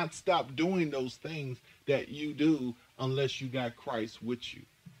cannot stop doing those things that you do unless you got Christ with you.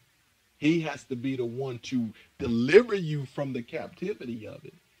 He has to be the one to deliver you from the captivity of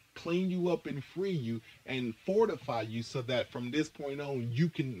it, clean you up and free you, and fortify you so that from this point on you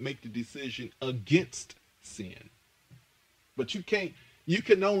can make the decision against sin. But you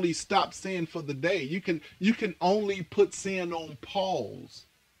can only stop sin for the day. You can only put sin on pause.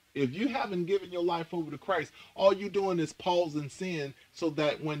 If you haven't given your life over to Christ, all you're doing is pausing sin so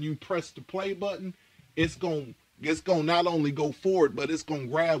that when you press the play button, it's going to not only go forward, but it's going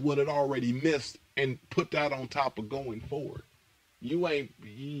to grab what it already missed and put that on top of going forward.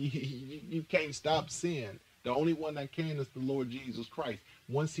 You can't stop sin. The only one that can is the Lord Jesus Christ.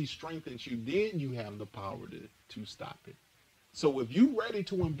 Once he strengthens you, then you have the power to stop it. So if you're ready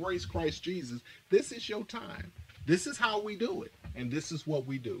to embrace Christ Jesus, this is your time. This is how we do it. And this is what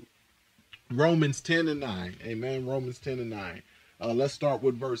we do. Romans 10 and 9. Amen. Romans 10 and 9. Let's start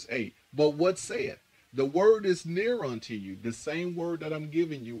with verse 8. But what saith? The word is near unto you. The same word that I'm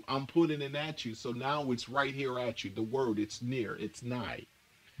giving you, I'm putting it at you. So now it's right here at you. The word, it's near. It's nigh.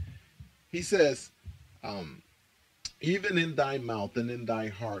 He says, even in thy mouth and in thy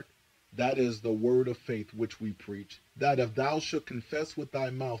heart, that is the word of faith which we preach, that if thou shalt confess with thy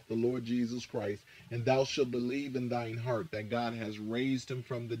mouth the Lord Jesus Christ, and thou shalt believe in thine heart that God has raised him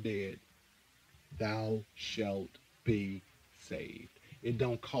from the dead, thou shalt be saved. It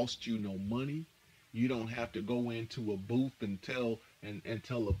don't cost you no money. You don't have to go into a booth and tell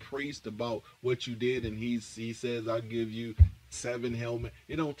a priest about what you did, and he says, I'll give you 7 helmets.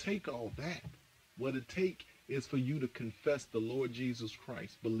 It don't take all that. What it take is for you to confess the Lord Jesus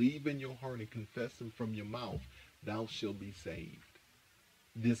Christ. Believe in your heart and confess him from your mouth. Thou shalt be saved.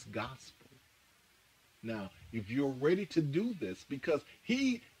 This gospel. Now, if you're ready to do this, because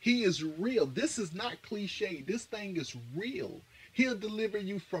he is real. This is not cliche. This thing is real. He'll deliver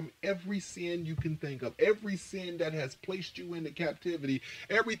you from every sin you can think of, every sin that has placed you into captivity,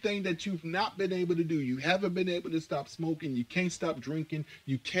 everything that you've not been able to do. You haven't been able to stop smoking. You can't stop drinking.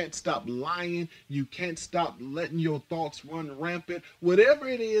 You can't stop lying. You can't stop letting your thoughts run rampant. Whatever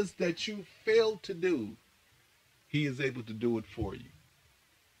it is that you failed to do, He is able to do it for you.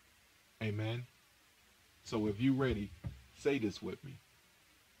 Amen. So if you're ready, say this with me.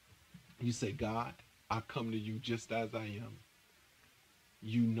 You say, God, I come to you just as I am.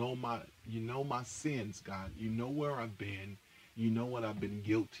 You know my sins, God. You know where I've been. You know what I've been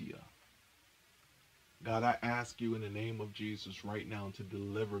guilty of. God, I ask you in the name of Jesus right now to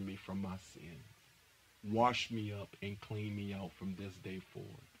deliver me from my sin. Wash me up and clean me out from this day forward.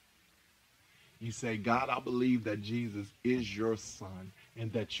 You say, God, I believe that Jesus is your son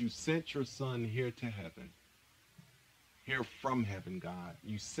and that you sent your son here to heaven. Here from heaven, God.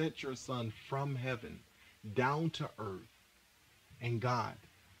 You sent your son from heaven down to earth. And God,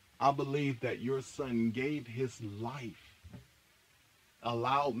 I believe that your son gave his life,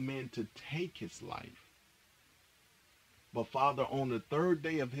 allowed men to take his life. But Father, on the third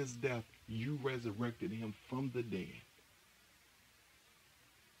day of his death, you resurrected him from the dead.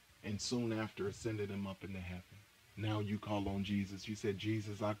 And soon after ascended him up into heaven. Now you call on Jesus. You said,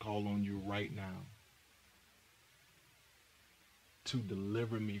 Jesus, I call on you right now to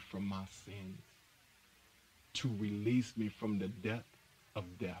deliver me from my sins, to release me from the depth of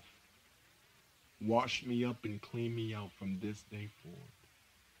death. Wash me up and clean me out from this day forward.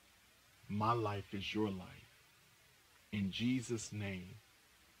 My life is your life. In Jesus' name,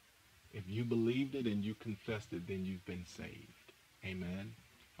 if you believed it and you confessed it, then you've been saved. Amen.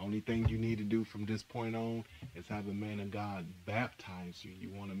 Only thing you need to do from this point on is have a man of God baptize you. You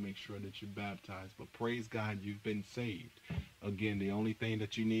want to make sure that you're baptized. But praise God, you've been saved. Again, the only thing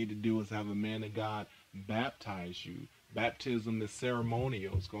that you need to do is have a man of God baptize you. Baptism is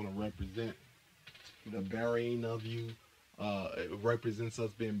ceremonial. It's going to represent the burying of you. It represents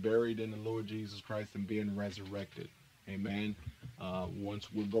us being buried in the Lord Jesus Christ and being resurrected. Amen.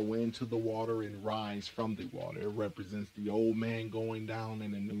 Once we go into the water and rise from the water, it represents the old man going down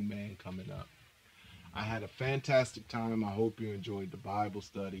and the new man coming up. I had a fantastic time. I hope you enjoyed the Bible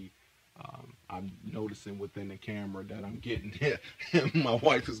study. I'm noticing within the camera that I'm getting my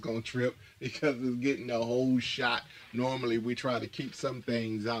wife is going to trip because it's getting a whole shot. Normally we try to keep some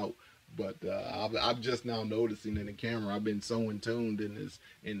things out. But I'm just now noticing in the camera, I've been so in tuned in this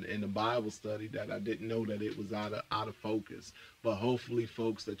in the Bible study that I didn't know that it was out of focus. But hopefully,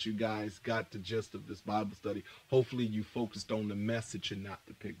 folks, that you guys got the gist of this Bible study. Hopefully, you focused on the message and not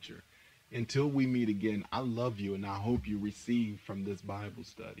the picture. Until we meet again, I love you, and I hope you receive from this Bible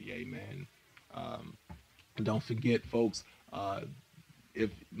study. Amen. Don't forget, folks.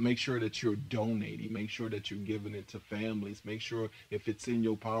 Make sure that you're donating, make sure that you're giving it to families, make sure if it's in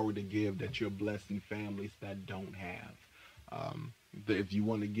your power to give that you're blessing families that don't have. If you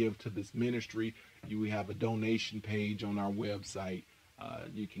want to give to this ministry, we have a donation page on our website.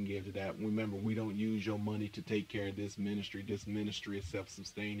 You can give to that. Remember, we don't use your money to take care of this ministry. This ministry is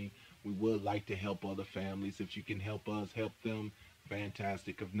self-sustaining. We would like to help other families. If you can help us, help them.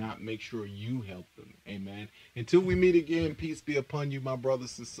 Fantastic. If not, make sure you help them. Amen. Until we meet again, peace be upon you, my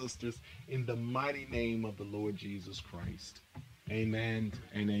brothers and sisters, in the mighty name of the Lord Jesus Christ. Amen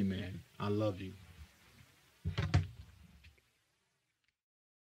and amen. I love you.